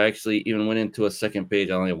voraciously. I actually even went into a second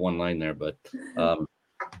page. I only have one line there, but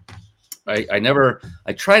I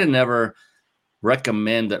try to never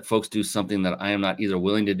recommend that folks do something that I am not either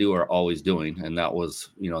willing to do or always doing. And that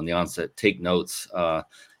was, in the onset, take notes.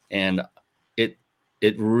 And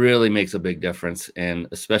it really makes a big difference. And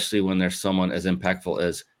especially when there's someone as impactful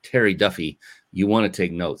as Terry Duffy, you want to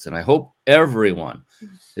take notes. And I hope everyone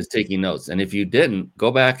is taking notes. And if you didn't, go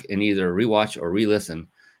back and either rewatch or re-listen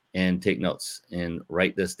and take notes and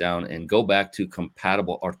write this down and go back to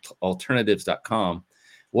compatiblealternatives.com.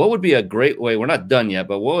 What would be a great way? We're not done yet,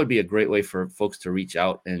 but what would be a great way for folks to reach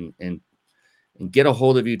out and get a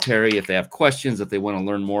hold of you, Terry, if they have questions, if they want to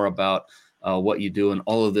learn more about what you do and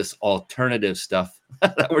all of this alternative stuff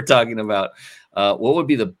that we're talking about? What would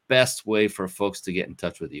be the best way for folks to get in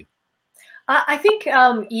touch with you? I think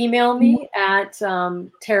email me at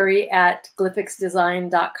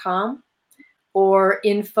terry@glyphixdesign.com or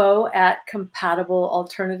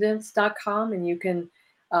info@compatiblealternatives.com, and you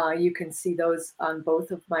can see those on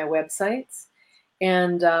both of my websites.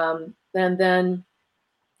 And then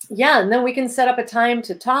we can set up a time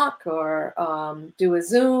to talk or do a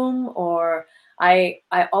Zoom. Or I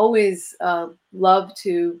always love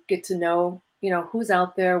to get to know who's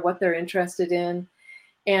out there, what they're interested in,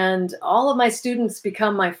 and all of my students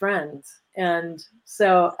become my friends. And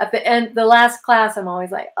so at the end, the last class, I'm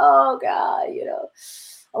always like, oh God,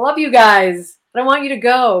 I love you guys, but I want you to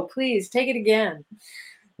go. Please take it again.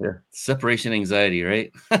 Yeah, separation anxiety,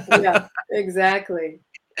 right? Yeah, exactly.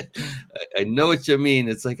 I know what you mean.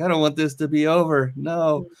 It's like, I don't want this to be over.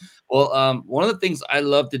 No. Well, one of the things I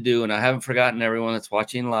love to do, and I haven't forgotten everyone that's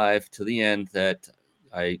watching live to the end, that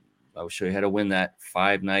I will show you how to win that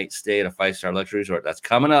 5-night stay at a 5-star luxury resort. That's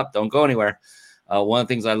coming up. Don't go anywhere. One of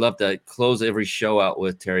the things I love to close every show out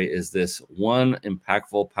with, Terry, is this one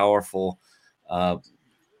impactful, powerful,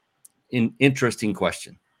 interesting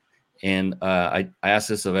question. And I ask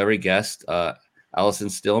this of every guest. Allison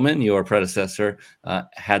Stillman, your predecessor,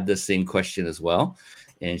 had the same question as well,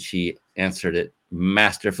 and she answered it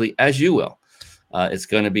masterfully, as you will. It's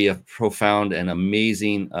going to be a profound and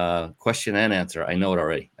amazing question and answer. I know it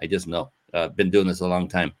already. I just know. Been doing this a long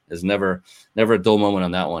time. There's never a dull moment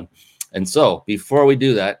on that one. And so before we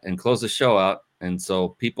do that and close the show out, and so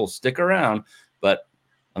people stick around, but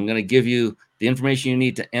I'm going to give you the information you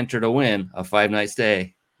need to enter to win a 5-night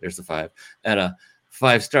stay. There's the 5 at a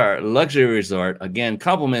 5-star luxury resort. Again,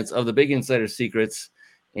 compliments of the Big Insider Secrets.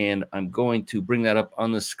 And I'm going to bring that up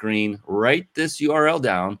on the screen. Write this URL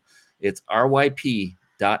down. It's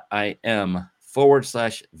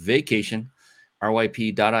ryp.im/vacation,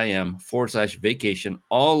 ryp.im/vacation,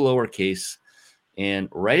 all lowercase, and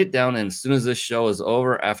write it down. And as soon as this show is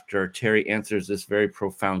over, after Terry answers this very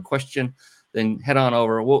profound question, then head on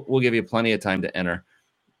over. We'll give you plenty of time to enter.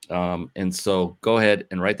 And so go ahead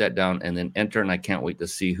and write that down and then enter. And I can't wait to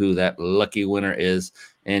see who that lucky winner is.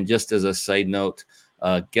 And just as a side note,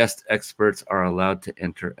 guest experts are allowed to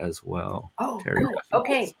enter as well. Oh, Terry, good.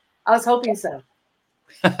 Okay. I was hoping so.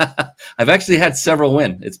 I've actually had several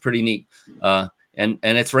win. It's pretty neat. And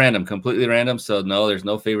it's random, completely random. So no, there's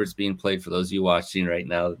no favorites being played for those of you watching right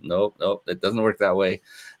now. Nope, it doesn't work that way.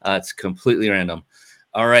 It's completely random.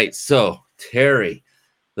 All right. So Terry,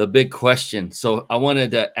 the big question. So I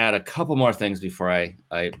wanted to add a couple more things before I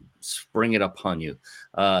spring it upon you.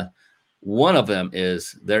 One of them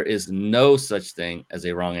is there is no such thing as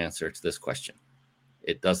a wrong answer to this question.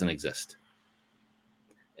 It doesn't exist.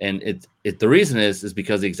 And the reason is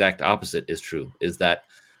because the exact opposite is true, is that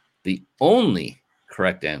the only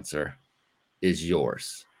correct answer is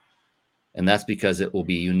yours. And that's because it will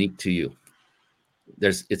be unique to you.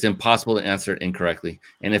 It's impossible to answer it incorrectly.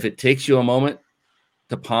 And if it takes you a moment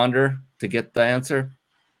to ponder to get the answer,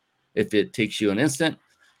 if it takes you an instant,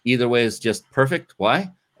 either way is just perfect.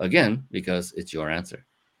 Why? Again, because it's your answer.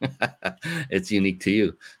 It's unique to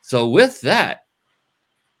you. So with that,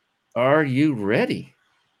 are you ready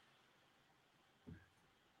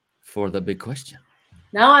for the big question?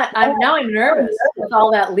 Now I'm nervous with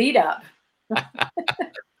all that lead up.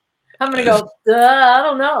 I'm gonna go. I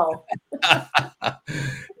don't know.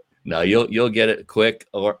 No, you'll get it quick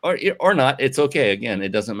or not. It's okay. Again,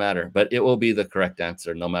 it doesn't matter, but it will be the correct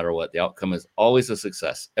answer no matter what. The outcome is always a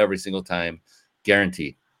success every single time,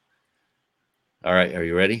 guaranteed. All right, are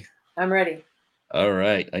you ready? I'm ready. All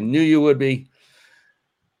right, I knew you would be.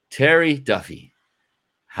 Terry Duffy,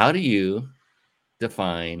 how do you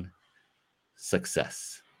define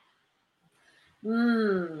success?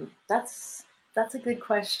 That's a good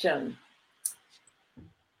question.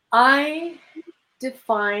 I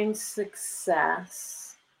define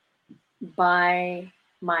success by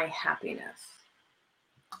my happiness.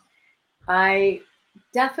 I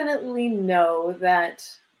definitely know that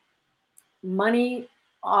money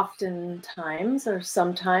oftentimes or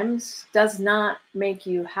sometimes does not make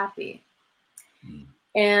you happy.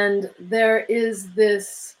 And there is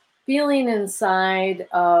this feeling inside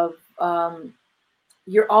of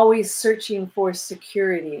you're always searching for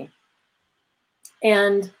security.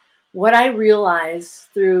 And what I realized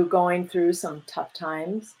through going through some tough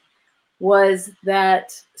times was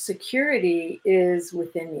that security is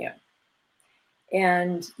within you.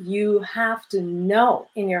 And you have to know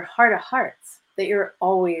in your heart of hearts that you're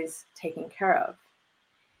always taken care of.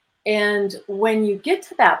 And when you get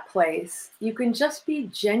to that place, you can just be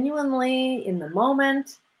genuinely in the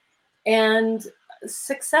moment and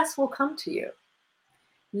success will come to you.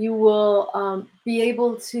 You will be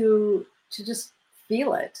able to just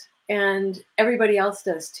feel it. And everybody else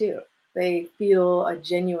does too. They feel a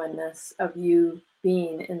genuineness of you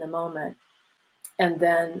being in the moment and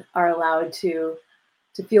then are allowed to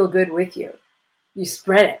feel good with you. You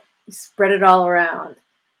spread it all around.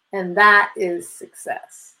 And that is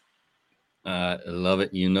success. I love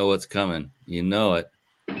it. You know what's coming. You know it.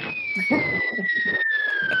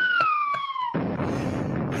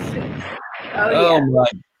 Oh, yeah. My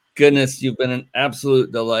goodness. You've been an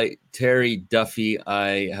absolute delight. Terry Duffy,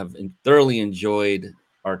 I have thoroughly enjoyed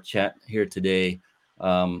our chat here today.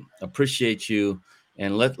 Appreciate you.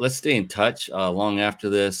 And let's stay in touch long after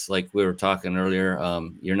this. Like we were talking earlier,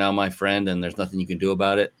 you're now my friend and there's nothing you can do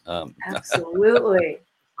about it. Absolutely.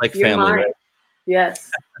 Like you're family, right? Yes.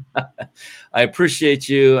 I appreciate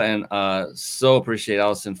you and so appreciate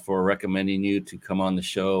Allison for recommending you to come on the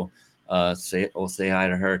show. We'll say hi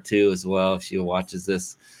to her too as well if she watches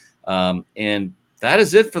this. And that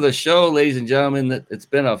is it for the show, ladies and gentlemen. It's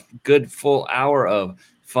been a good full hour of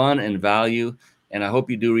fun and value. And I hope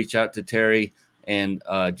you do reach out to Terry and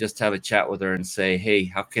just have a chat with her and say, hey,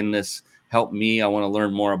 how can this help me? I want to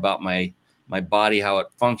learn more about my body, how it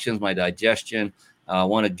functions, my digestion. I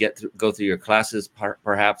want to go through your classes.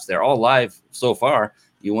 Perhaps they're all live so far.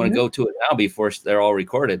 You want to go to it now before they're all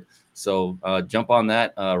recorded. So jump on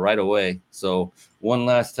that right away. So one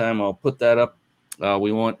last time, I'll put that up.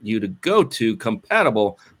 We want you to go to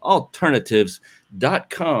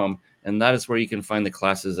compatiblealternatives.com, and that is where you can find the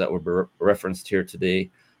classes that were referenced here today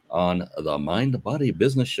on the Mind Body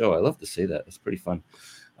Business Show. I love to say that. It's pretty fun.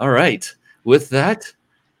 All right. With that,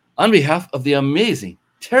 on behalf of the amazing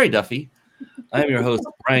Terry Duffy, I'm your host,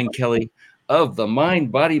 Brian Kelly of the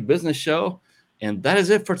Mind Body Business Show. And that is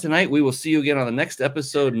it for tonight. We will see you again on the next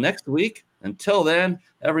episode next week. Until then,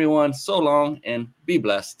 everyone, so long and be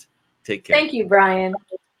blessed. Take care. Thank you, Brian.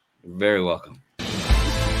 You're very welcome.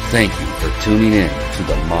 Thank you for tuning in to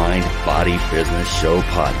the Mind Body Business Show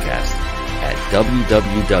podcast at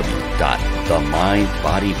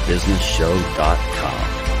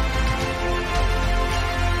www.themindbodybusinessshow.com.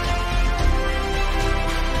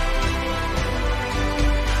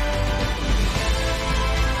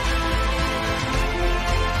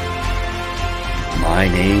 My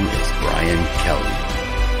name is Brian Kelly.